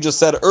because we just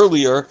said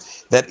earlier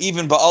that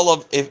even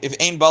ba'alav, if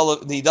ain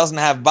ba'alav, he doesn't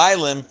have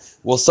bailim,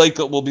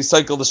 will be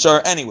cycled the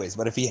shor anyways.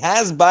 But if he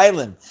has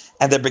bailim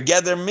and they're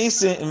begeder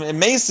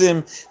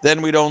mesim,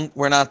 then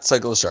we're not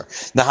cycled the shor.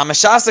 Now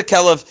hamashasa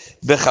kelev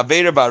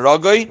bechaver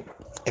baragoy.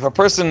 If a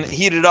person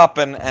heated up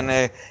and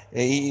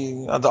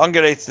he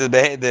underrates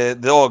the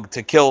dog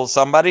to kill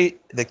somebody,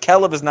 the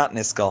kelev is not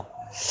niskal.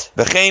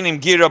 B'chein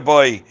im gira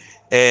boy.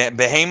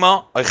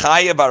 Behema,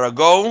 Oichaya,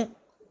 Barago,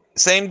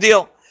 same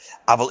deal.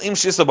 Aval im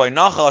shisa by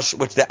nachash,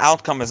 which the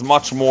outcome is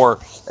much more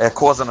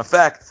cause and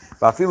effect.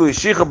 Vafilu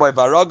yishicha by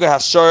Barago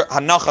hashor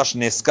hanachash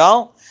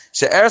niskal.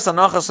 She'eres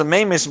hanachash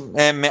meimish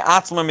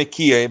me'atzma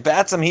mekiya.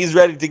 Be'atzam, he's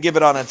ready to give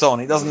it on its own.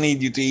 He doesn't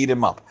need you to eat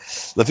him up.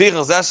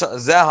 Lefichach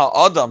zeh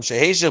adam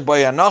sheheshich by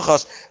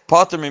hanachash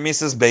potter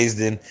mimisas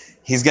bezdin.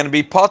 He's going to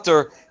be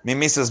potter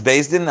mimisas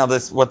bezdin. Now,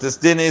 what this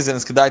din is, and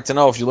it's kedai to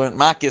know if you learned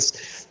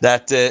makis,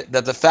 that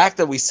the fact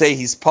that we say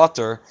he's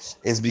potter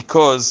is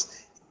because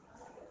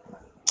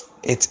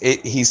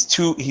he's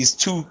too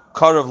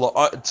karav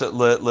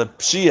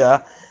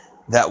lepshia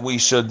that we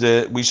should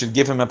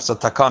give him a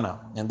takana,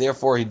 and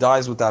therefore he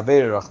dies with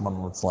aver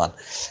rachman litzlan.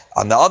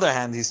 On the other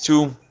hand, he's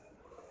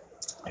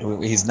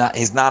not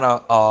a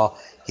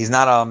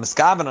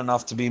miskaven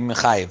enough to be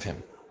mechayiv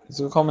him.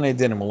 So we'll culminate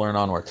din and we'll learn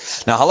onward.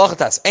 Now,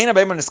 halachatas. Ein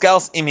abayim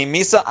niskals im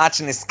himisa ach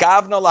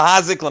niskavno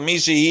lahazik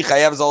lamishi hi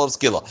chayav zolav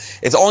skila.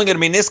 It's only going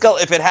to be niskal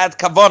if it had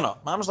kavana,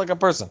 mamish like a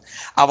person.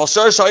 Aval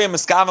shor shoyim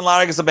miskaven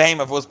laragas a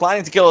behemoth. If it was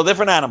planning to kill a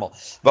different animal,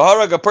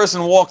 v'harag, a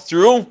person walked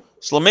through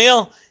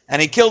shlemiel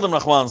and he killed him.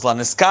 Rachman zlan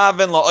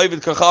niskaven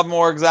la'ovid kachav.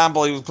 More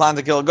example, he was planning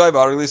to kill a guy.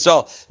 V'harag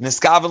lishol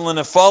niskaven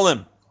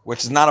l'nefolim,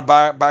 which is not a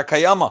bar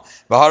kayama.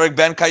 V'harag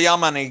ben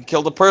kayama, and he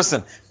killed a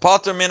person.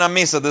 Potter min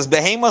amisa. This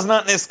behemoth is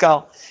not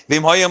niskal.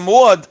 But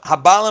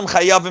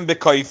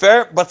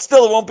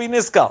still it won't be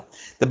niskal.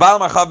 The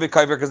balam are chav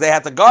b'koifer because they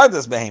had to guard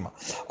this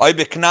behemoth. Oy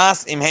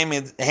b'knas im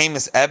hemis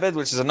eved,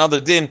 which is another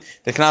din,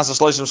 the knas of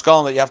shloshim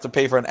shkalim, that you have to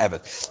pay for an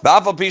eved.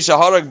 Ba'afal pisha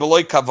harag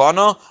b'loy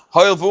kavana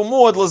hoyel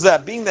v'umuad lazeh.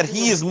 Being that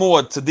he is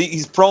muad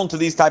he's prone to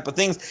these type of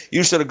things,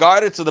 you should have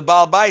guarded. So the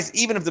baal bais,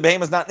 even if the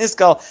behemoth is not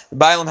niskal, the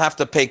baalim have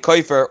to pay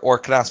koifer or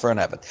knas for an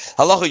eved.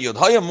 Halacha yud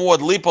hoyel muad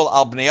lipol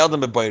al bnei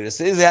adam b'boyris.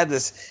 He had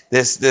this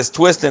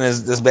twist in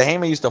this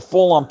behemoth used to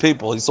fall on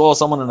people. He saw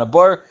someone in a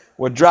bar,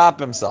 would drop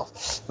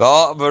himself.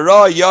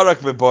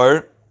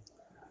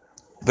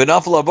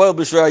 V'nafal aboil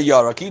b'shvei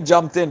yarak. He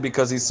jumped in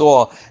because he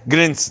saw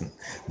Grinson.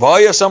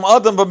 V'ayasham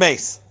adam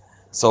b'meis.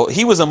 So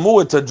he was a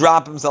muad to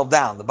drop himself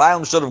down. The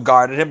Balaam should have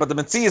guarded him, but the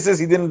Metziah says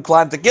he didn't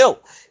plan to kill.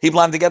 He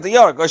planned to get the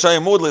Yarak.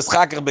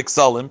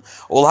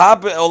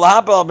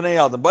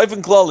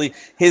 Boyfriend Kloli,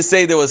 his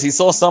say there was he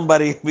saw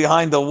somebody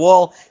behind the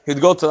wall. He'd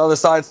go to the other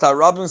side, start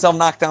rubbing himself,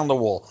 knock down the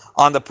wall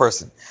on the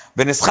person.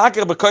 In this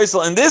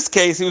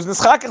case, he was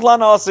nischakach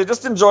lana also,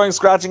 just enjoying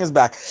scratching his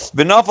back.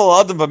 We said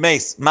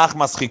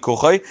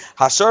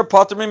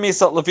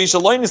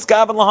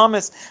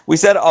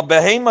a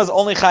behema is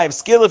only chayiv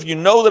skill if you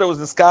know that it was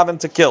niskaven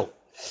to kill.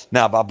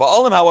 Now,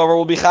 Ba'alim, however,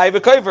 will be chayiv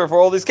v'kofer for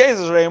all these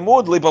cases. You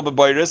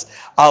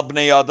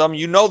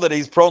know that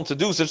he's prone to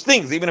do such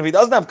things, even if he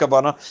doesn't have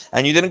kavanah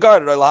and you didn't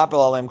guard it.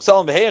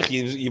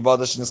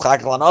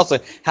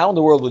 How in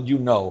the world would you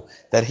know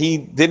that he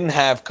didn't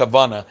have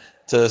kavanah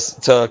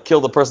to kill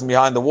the person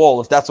behind the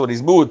wall if that's what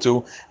he's moved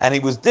to, and he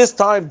was this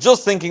time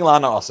just thinking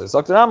lana asa. He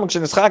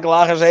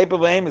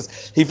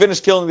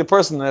finished killing the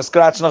person and a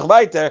scratch nach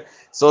weiter,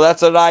 so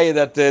that's a raya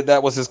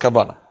that was his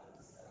kavanah.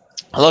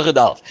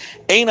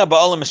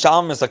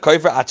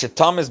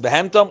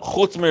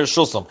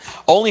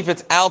 Only if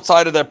it's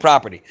outside of their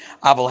property.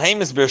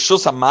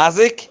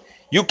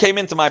 You came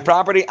into my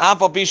property.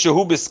 This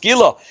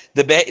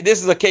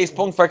is a case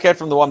punkt farket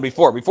from the one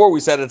before. Before we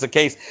said it's a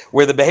case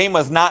where the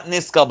behema is not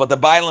niskal, but the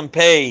bailam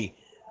pay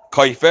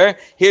koifer.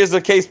 Here's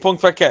the case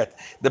punkt farket.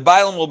 The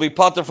bailam will be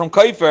potter from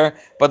koifer,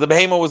 but the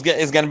behema is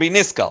going to be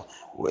niskal.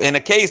 In a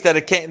case that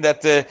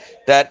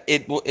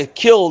it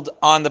killed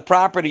on the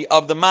property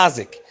of the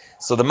mazik.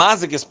 So the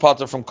mazik is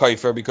potter from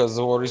koifer because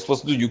of what he's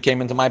supposed to do. You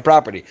came into my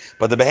property,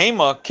 but the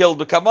behema killed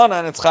the kavana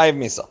and it's chayiv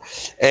misa.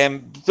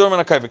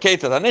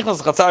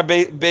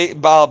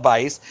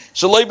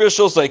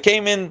 He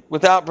came in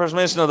without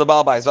permission of the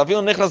baal bais.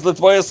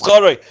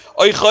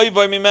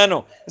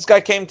 This guy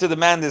came to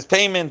demand his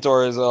payment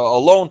or his a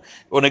loan.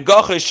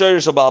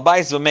 Hashur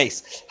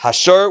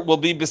will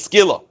be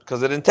beskila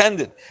because it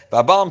intended.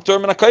 He's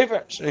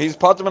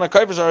potter min a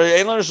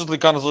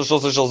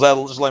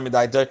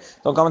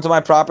koifer. Don't come into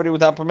my property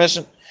without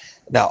permission.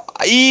 Now,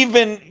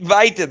 even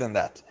weiter than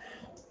that.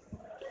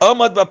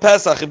 Amad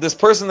b'Pesach, if this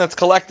person that's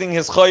collecting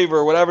his chayv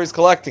or whatever he's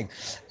collecting,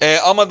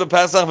 Amad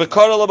b'Pesach,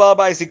 v'kara l'bal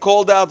bais, he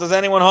called out, is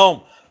anyone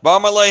home?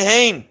 Ba'amar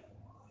le'hein.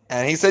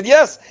 And he said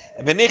yes.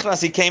 And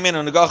Benichnas, he came in,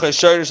 and the gacha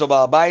shurish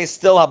l'bal bais,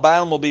 still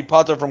habayim will be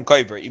potter from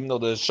koiver, even though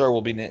the shur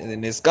will be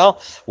in niskal.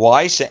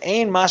 Why?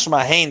 She'ein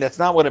mashma hein, that's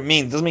not what it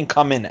means. It doesn't mean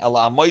come in.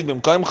 Ela amoid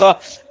b'mkoimcha,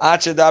 ad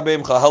sheda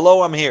b'imcha.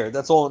 Hello, I'm here.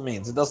 That's all it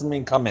means. It doesn't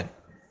mean come in.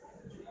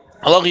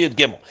 Allah Yud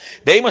Gimel.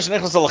 Beima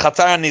shenichnas al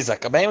chatzar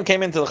nizak. Beima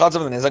came into the chatzar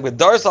of the nizak with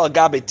dars al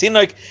gabe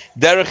tinok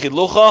derech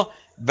hilucha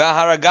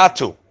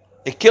v'haragatu.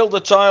 It killed the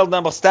child,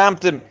 never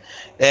stamped him.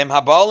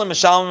 Habalim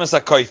mishalmim es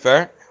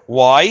hakoifer.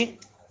 Why?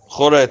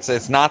 Chura,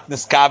 it's not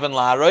niskaven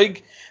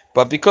la'aroig,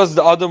 but because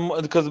the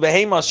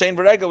behema shein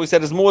v'regel, we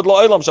said is muad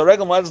la'olam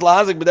sharegel muad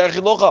lahazik b'derech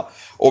hilucha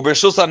or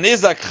b'rishus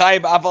nizak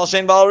chayiv afal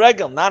shein v'al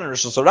not in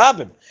rishus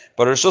rabim,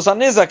 but rishus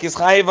nizak is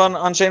chayiv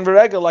on shein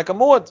v'regel like a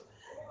muad.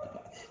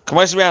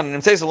 And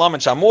it says Alam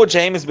and Shamud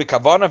James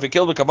b'kavana. If he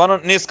killed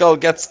b'kavana, niskal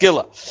gets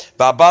skilla.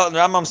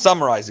 Rambam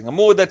summarizing: a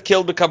muad that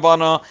killed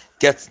b'kavana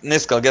gets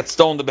niskal, gets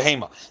stoned the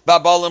behema.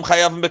 Ba'balim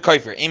chayavim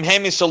b'koifer. Im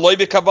hemis shaloi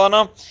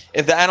b'kavana.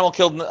 If the animal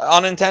killed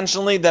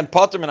unintentionally, then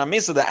potter min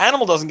amisa. The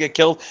animal doesn't get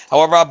killed.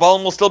 However,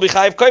 abalim will still be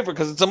chayav koifer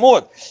because it's a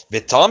muad.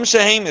 V'tam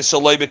shehemis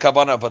shaloi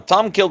b'kavana. If a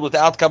tam killed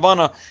without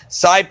kavana,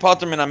 sai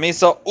potter min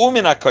amisa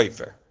umina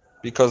koifer.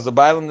 Because the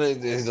Bailam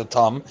is a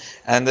Tom,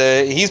 and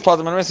he's part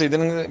of the He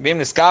didn't be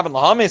niskab and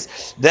lahamis.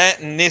 Then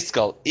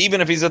niskal, even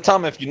if he's a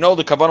Tom, if you know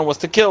the kavanah was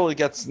to kill, he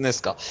gets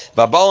niskal.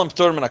 V'abalam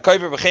p'tur min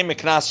hakover v'chem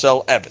miknas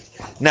shel eved.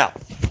 Now,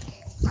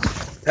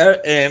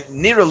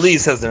 Nira Lee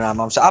says the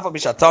Rambam she'afa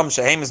b'shatam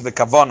shehemis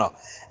b'kavanah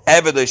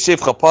eved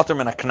oishivcha potter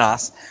min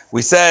haknas.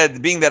 We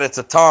said, being that it's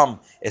a Tom,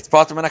 it's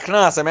potter min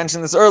haknas. I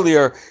mentioned this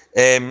earlier.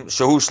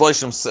 Shehu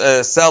shloishim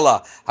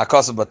sela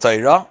hakasav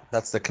b'tayra.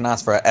 That's the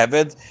knas for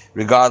eved,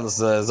 regardless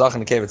zach in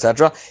the cave,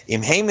 etc.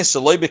 Im heimis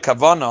shaloi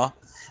b'kavana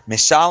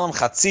mishalim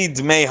chatzi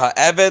dmei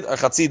ha'eved or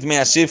chatzi dmei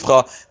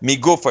ha'shivcha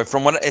migufoy.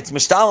 From what it's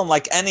mishalim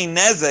like any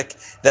nezek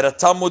that a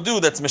tam would do.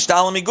 That's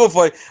mishalim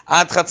migufoy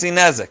ad chatzi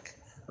nezek,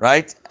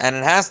 right? And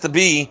it has to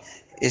be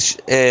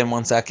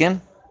 1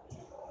 second.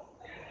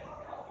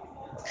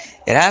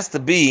 It has to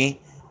be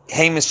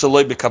Hamis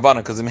Shaloi B'Kavana,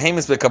 because in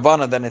Hamis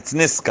B'Kavana then it's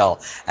Niskal.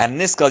 And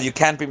Niskal you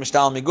can't be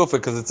Mishtal Migufa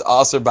because it's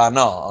Asr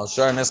Bana.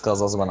 Sure, Niskal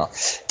is Asr Bana.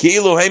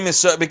 Ki'ilu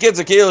Hamis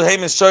B'Kitza Ki'ilu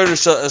Hamis Shor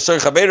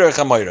Chabeir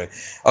Chamoiroi.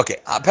 Okay,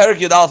 Perik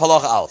Yud Alf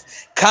Halacha Alf.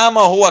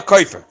 Kama Hua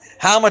Koifer.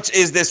 How much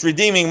is this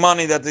redeeming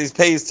money that he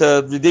pays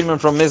to redeem him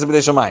from Mizah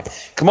B'dei Shamayim?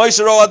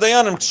 K'moishero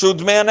Adayanim, Shud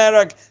Dmei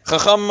HaNerag,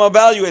 Chacham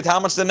evaluate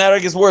how much the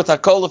Nerag is worth.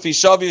 HaKol Lefi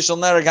Shavi Shel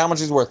Nerag, how much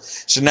he's worth.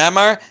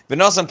 Shneimar,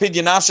 V'nosan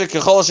Pidyon Nafsheh,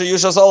 K'chol Asher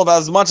Yushas Olav,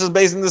 as much as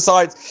Beis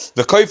decides.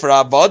 The Koifer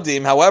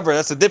Avadim, however,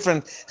 that's a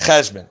different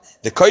cheshbon.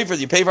 The koifer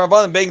you pay for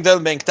avadim, being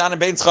del, being ktanim,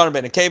 being scharim,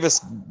 being a kavis,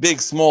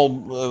 big,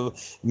 small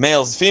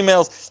males,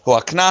 females, who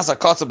are knas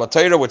akotza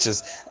b'Torah, which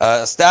is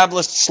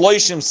established.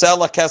 Shloishim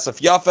sela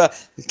kesef yafa,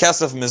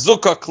 kesef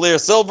mezukah, clear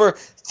silver,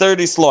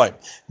 30 sloim.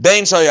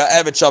 Bein shaya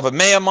evet shava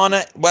mea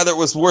mana, whether it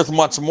was worth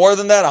much more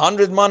than that,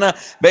 100 mana.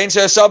 Bein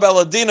shaya shava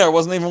el dinar, it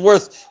wasn't even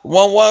worth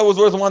one. It was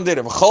worth one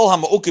dinar. V'chol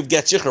hamaukiv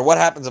get shicher. What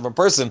happens if a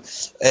person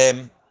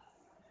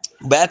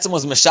Batsim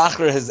was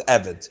meshachrer his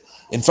eved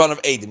in front of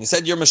Adam? He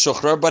said, you're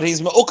meshuchrer, but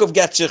he's me'ukav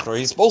get shichrer.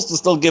 He's supposed to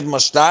still give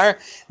mashtar,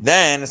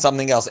 then it's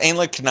something else. Ain't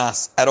like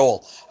knas at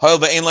all.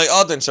 However, ain't like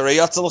adon, sharei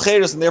yatzal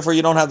cheres, and therefore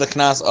you don't have the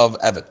knas of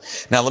eved.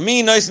 Now,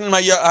 lemi noisin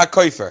my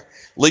ha-koifer.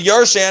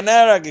 Liyarshe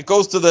anerag, it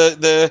goes to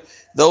the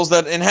those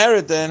that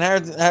inherit, the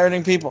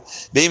inheriting people.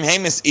 Beim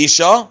hemis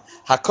isha,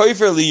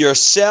 ha-koifer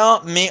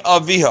liyarshe me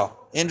aviha.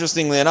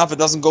 Interestingly enough, it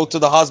doesn't go to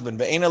the husband,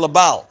 but ain't a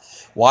labal.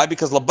 Why?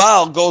 Because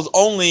labal goes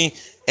only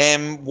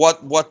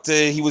what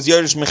he was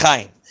Yerush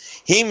Mechayim.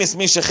 He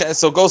mismisha,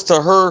 so goes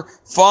to her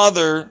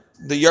father,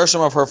 the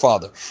Yershim of her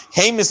father.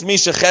 He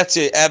mismisha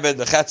chetzi eved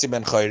the chetzi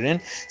ben chayrin.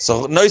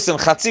 So noisim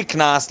chatzi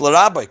knas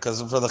l'rabbi,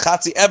 because for the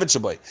chatzi eved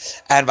shaboy,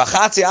 and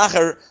v'chatzi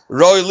acher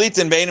roy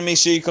litin beinim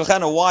mishi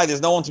kochena. Why?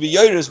 There's no one to be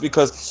Yerush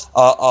because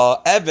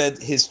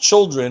eved, his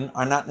children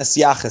are not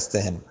nesiachas to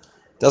him.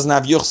 Doesn't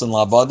have yuchsin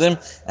lavadim,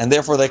 and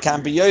therefore they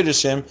can't be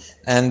Yerushim,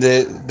 and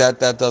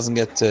that doesn't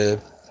get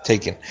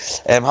taken.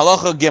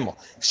 Halacha Gimel.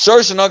 Shor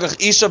shenagach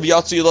isha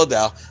b'yatzu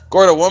yilodeh.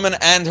 Got a woman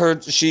and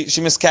she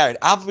miscarried.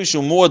 Av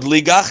bishu muad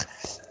ligach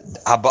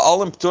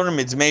haba'alim pturim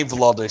midzmei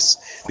v'lados.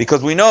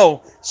 Because we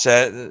know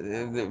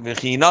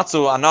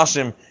v'chinatzu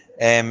anashim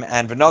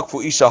and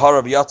v'nagfu isha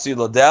hara b'yatzu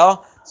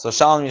yilodeh. So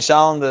shalom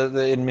yishalom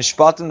in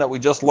Mishpatim that we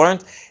just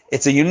learned.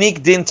 It's a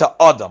unique din to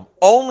Adam.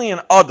 Only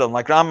in Adam,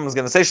 like Rambam is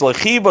going to say,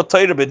 shlechiva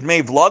Torah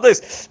b'dmei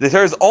v'lados. The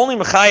Torah is only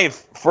mechayiv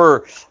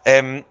for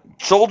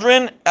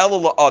children,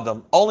 elul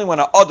Adam, only when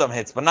an Adam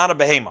hits, but not a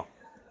behema.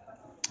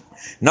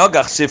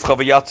 Nagach shivcha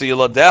v'yatzu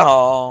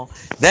yiladeha,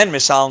 then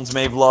mishalms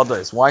mei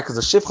v'lados. Why? Because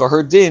the shivcha,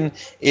 her din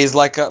is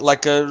like a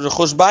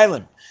rechush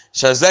bailim.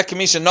 Shazek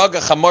misha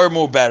nagach hamor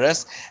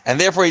muberes, and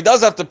therefore he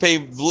does have to pay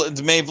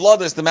mei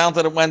v'lados the amount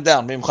that it went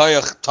down.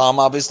 B'imchayach tam,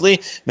 obviously,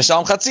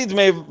 mishalm chatzid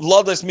mei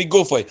v'lados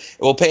migufoy.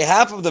 It will pay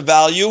half of the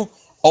value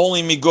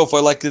only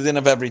migufoy, like the din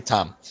of every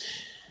tam.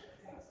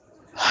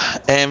 So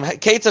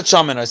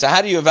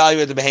how do you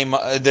evaluate the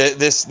behema,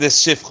 this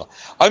shivcha?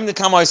 I'm the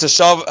kama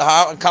shivcha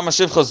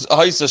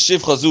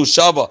shivcha zu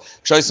shava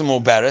kshaisa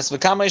muberes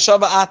v'kama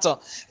shava ata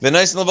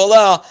v'nais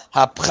nevala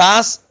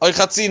hapchas oy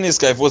chatzi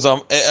niska. If it was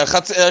a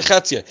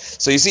chatzia,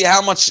 so you see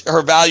how much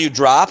her value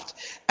dropped.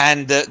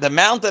 And the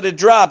amount that it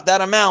dropped, that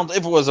amount,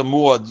 if it was a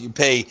muad, you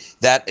pay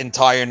that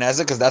entire nezek,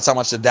 because that's how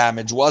much the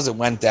damage was. It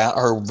went down,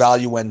 her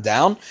value went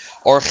down.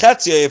 Or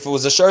chetzia, if it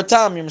was a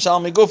shartam, yimshal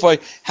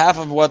migufay, half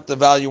of what the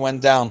value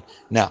went down.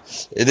 Now,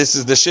 this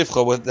is the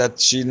shifcha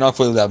that she not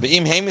fully down.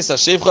 V'im hemis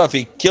ha-shifcha, if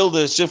he killed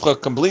the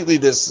shifcha completely,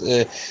 this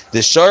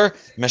shur,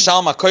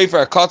 meshal ma-koifer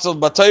ha-kotzel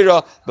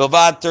b'toira,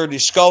 bilvad 30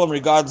 shkolim,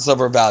 regardless of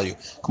her value.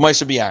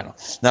 K'moisha b'yarno.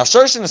 Now,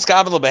 Shorshin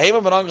eskabel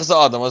behema v'nangras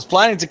Adam was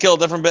planning to kill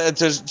different,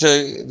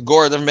 to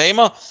gore a different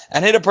behema,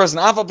 and hit a person.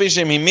 Afal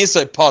pishim he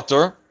misay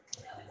potter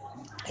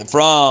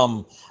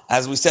from,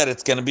 as we said,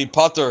 it's going to be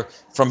potter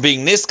from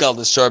being niskal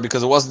this shur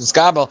because it wasn't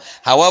niskabel.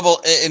 However,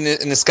 in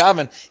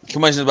niskaven,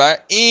 commissioned by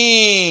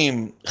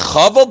im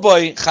chaval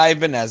boy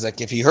chayiv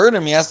benezek. If he hurt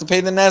him, he has to pay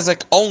the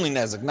nezek, only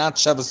nezek, not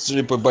shavas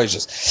shripoy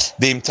boishes.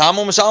 V'im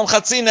tamu mishalom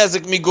chatzi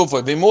nezek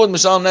migufoy. V'imud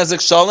mishalom nezek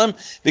shalom,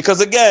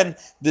 because again,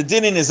 the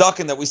din in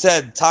nizakin that we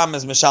said tam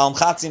is mishalom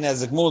chatzi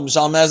nezek, mud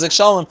mishalom nezek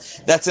shalom.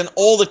 That's in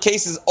all the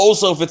cases.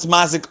 Also, if it's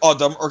mazik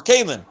adam or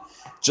kalin.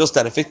 Just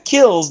that if it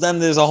kills, then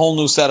there's a whole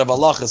new set of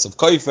halachas of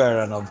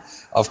koifer and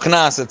of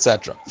knas,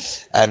 etc.,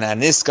 and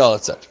niskal,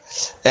 etc.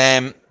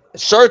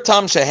 Shor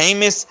tam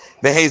shehemis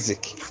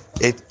behezik.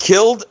 It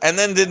killed and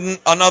then did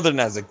another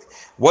nezik.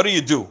 What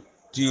do? Do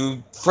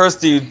you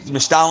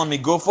mishtalim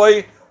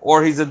migufoy,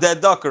 or he's a dead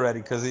duck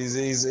already because he's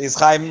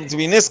chayim to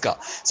be niskal?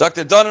 So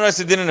after dananos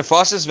din in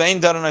nefashis, vein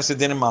dananos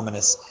din in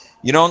mamanis.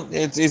 You don't.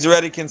 It's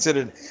already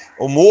considered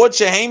umuad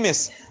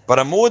shehemis. But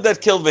a muad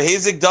that killed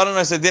vehezik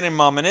dananos din in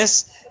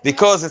mamanis,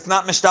 because it's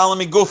not mishtalim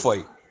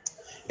migufoy.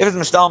 If it's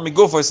mishtalim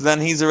migufoy, so then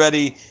he's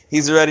already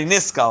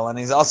niskal, and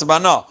he's also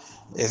bano.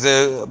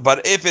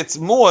 But if it's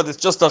muad, it's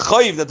just a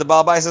chayiv that the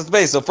Baal Bayis has to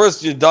pay. So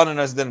first you done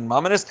as din in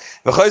mamanis,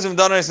 v'chayzim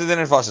done as din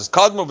in fashis.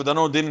 Kadmu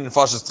v'dano din in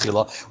fashis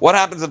tchila. What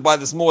happens if by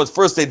this muad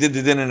first they did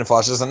the din in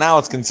fashis, and now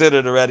it's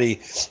considered already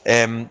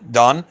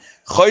done?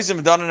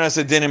 Chayzim done as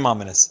din in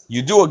mamanis.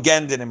 You do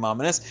again din in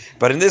mamanis,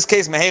 but in this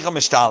case mehecha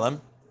mishtalim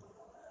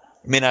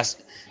minas,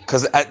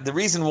 because the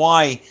reason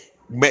why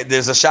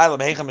there's a shayla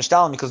behema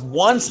mishtalim because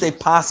once they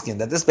paskin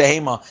that this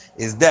behema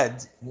is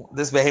dead,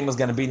 this behema is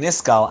going to be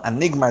niskal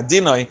and nigmar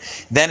dinoi,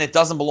 then it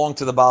doesn't belong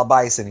to the Baal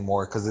Bais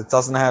anymore because it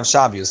doesn't have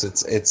shavius.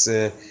 It's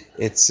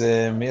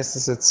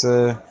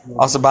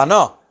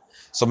asabana.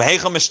 So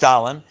behema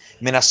mishtalim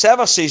min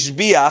hasheva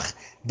sheishbiach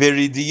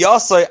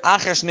beridiyasoi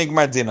achesh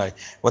nigmar dinoi.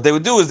 What they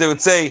would do is they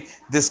would say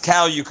this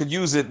cow you could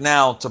use it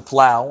now to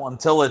plow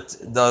until it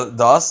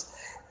does,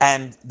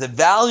 and the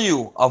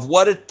value of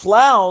what it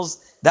plows.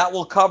 That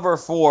will cover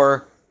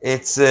for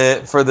its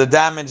for the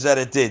damage that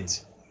it did,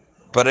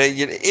 but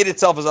it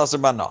itself is also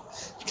bana.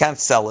 You can't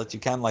sell it. You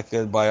can't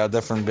buy a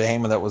different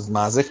behemoth that was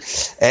mazik.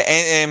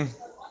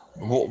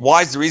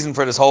 Why is the reason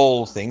for this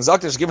whole thing?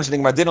 Once it's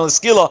chayav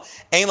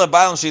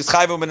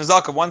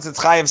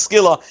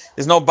skila,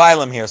 there's no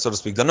bailam here, so to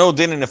speak. There's no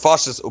din in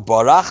nefashis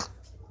ubarach,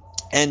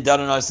 and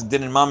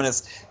din in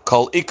maminis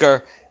kol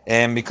ikar.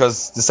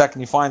 Because the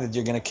second you find it,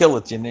 you're going to kill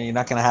it. You're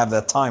not going to have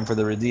that time for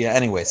the redia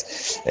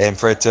anyways, and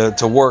for it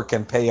to work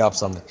and pay up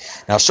something.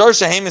 Now, Shor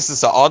Shehemis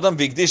is Adam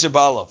Vigdisha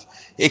Balov.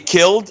 It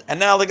killed, and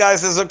now the guy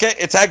says, okay,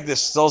 it's Hekdish.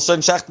 So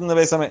Shen Shechten the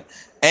Beisamit.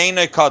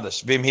 Eina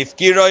Kaddish. Vim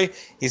Hifkiroi,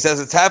 he says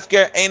it's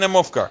Hefker, Eina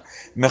Mufkar.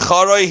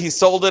 Mecharoi, he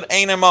sold it,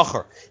 Eina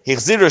Macher.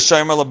 Hichzir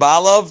Shomer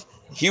Labalov,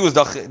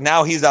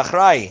 now he's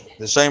Achrai.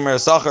 The Shomer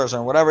Sachar,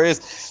 or whatever it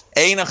is.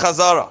 Eina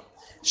Chazara.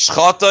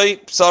 Shchatoi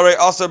psarei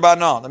aser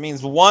bana. That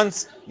means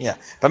once, yeah.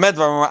 Once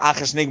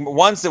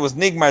it was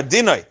nigmar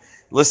dinoi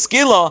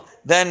l'skila,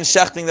 then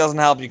shechting doesn't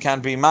help. You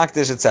can't be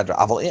makdish, etc.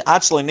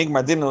 Actually,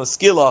 nigmar dinoi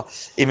l'skila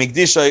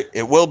imigdisha,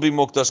 it will be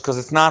mukdash because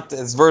it's not.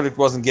 Its verdict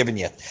wasn't given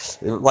yet.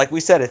 Like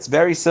we said, it's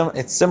very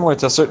it's similar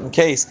to a certain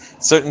case,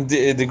 certain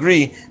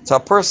degree to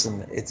a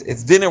person.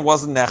 Its dinner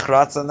wasn't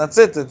nechratz, and that's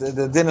it.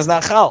 The dinner is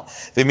not chal.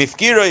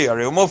 V'mifkiroi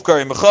arei umufkar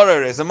imechara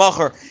arei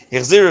zemacher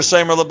yichzir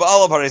shemer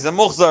lebaalav arei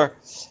zemuchzar.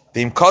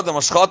 Now,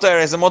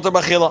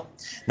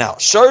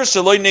 shor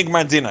shaloi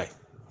nigmar dinai.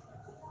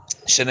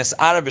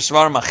 Shenesara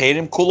b'shvar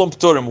macherim kulam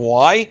pturim.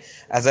 Why?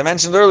 As I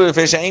mentioned earlier,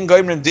 the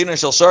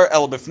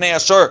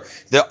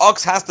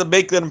ox has to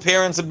make an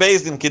appearance in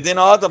Beis Din, kedin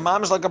adam,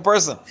 mamish like a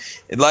person,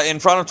 in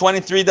front of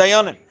 23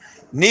 dayanim.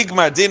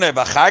 Nigmar dinai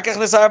b'charkach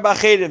nesar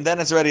b'acherim. Then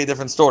it's already a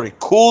different story.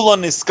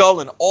 Kulan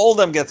niskal, and all of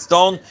them get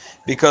stoned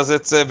because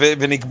it's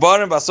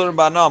v'nikbarim b'asurim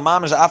b'ana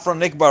mamish afron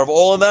nikbar of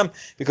all of them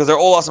because they're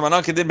all awesome.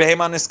 Anan kedin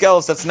beheman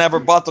niskelis. That's never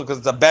battle because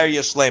it's a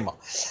barrier shlema.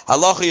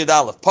 Halacha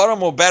yudalef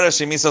paramu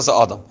beresh misas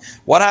adam.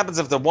 What happens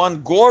if the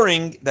one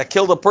goring that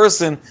killed a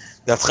person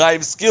that's chayiv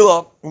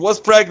skila was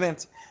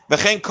pregnant?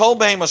 V'chein kol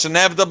behema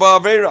shenevda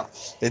ba'avera.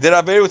 They did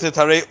avera with it.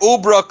 Harei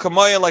ubra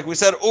kamoya, like we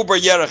said, ubra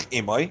yerach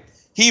imay.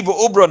 He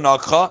ubra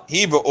nakha,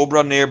 he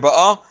ubra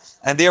nirba'a,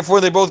 and therefore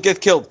they both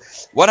get killed.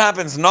 What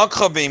happens?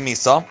 Nakha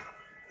ve'misa,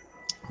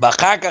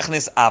 b'charkach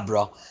nis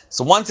abra.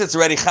 So once it's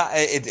already,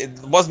 it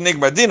wasn't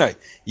nigmar dinah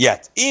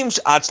yet. Im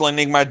achla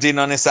nigmar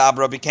dinah nis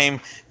abra became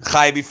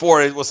chai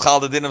before it was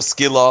chal the din of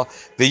skila,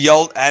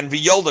 and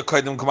v'yolda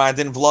koydem kumar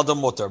din v'lada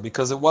mutter,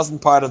 because it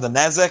wasn't part of the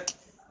nezek.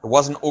 It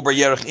wasn't Uber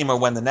Yerech Imer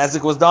when the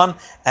Nezik was done,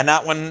 and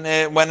not when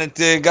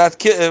it got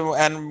killed,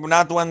 and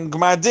not when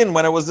Gemar Din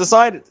when it was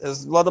decided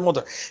as Vlada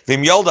Mutter.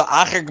 Vim Yolda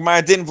Acher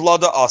Gemar Din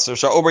Vlada Aser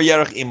Sha Uber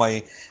Yerech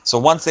Imer. So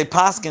once they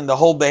paskin, the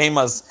whole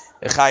behemoth's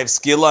chayiv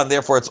skila, and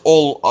therefore it's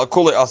all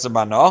kule aser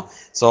bana.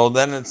 So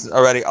then it's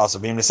already aser.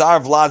 Vim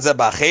Nisar Vlad Ze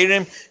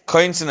B'Acherim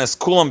Koinsin Es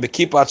Kulam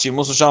B'Kipachi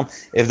Mususham.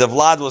 If the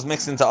Vlad was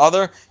mixed into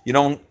other, you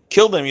don't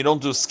kill them, you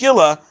don't do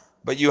skila.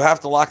 But you have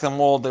to lock them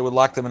all. They would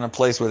lock them in a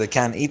place where they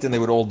can't eat, and they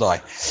would all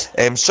die.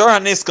 Shor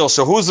haniskel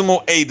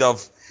shahuzamu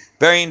edav.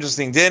 Very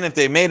interesting. Then, if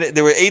they made it,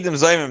 they were edim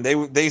zaymim.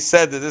 They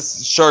said that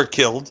this shor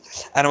killed,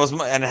 and it was.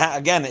 And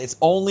again, it's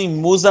only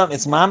muzam.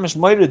 It's mamish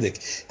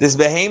moiridik. This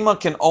behema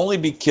can only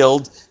be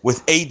killed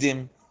with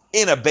edim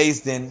in a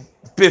beis din,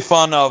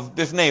 bifanav,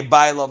 bifnei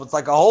bailov. It's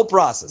like a whole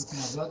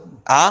process.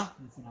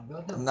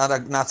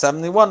 Not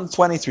 71,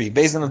 23.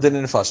 Beis din of din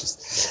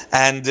nefashis.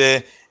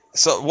 And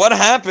so what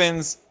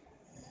happens?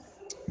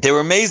 They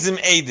were Mezim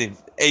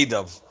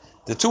Edav.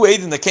 The two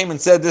Edim that came and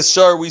said, this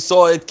shor, we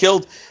saw it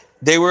killed,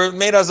 they were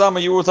made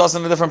Azama, you were with us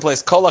in a different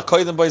place. Kola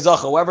Koidim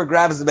Boizacha, whoever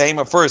grabs the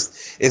behemoth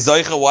first is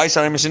Zoicha, why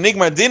Sharim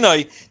Shenigmar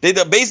Dinoi, they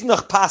the Beis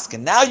Noch Paskin.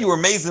 Now you were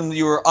Mezim,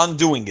 you were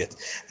undoing it.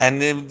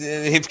 And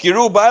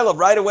Hifkiru Bailav,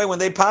 right away when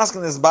they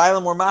Paskin this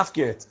Bailam were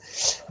Mafkirit.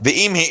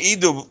 Ve'im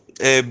He'idu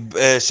if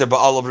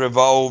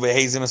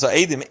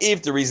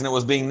the reason it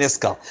was being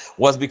niskal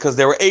was because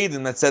there were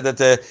Aiden that said that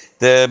the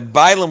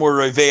Bailam were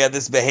Reveya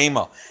this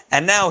behema,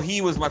 and now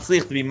he was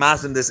matzlich to be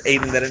masim this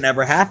Aiden that it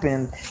never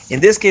happened. In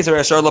this case,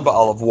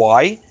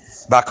 why?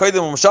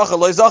 Why?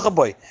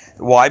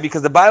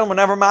 Because the Bailam were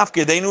never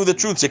mafkir. They knew the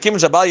truth. This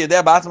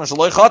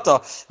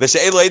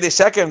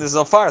is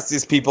a farce.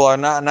 These people are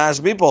not Nash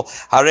people.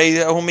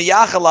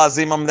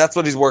 That's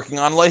what he's working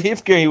on.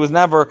 He was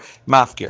never mafkir.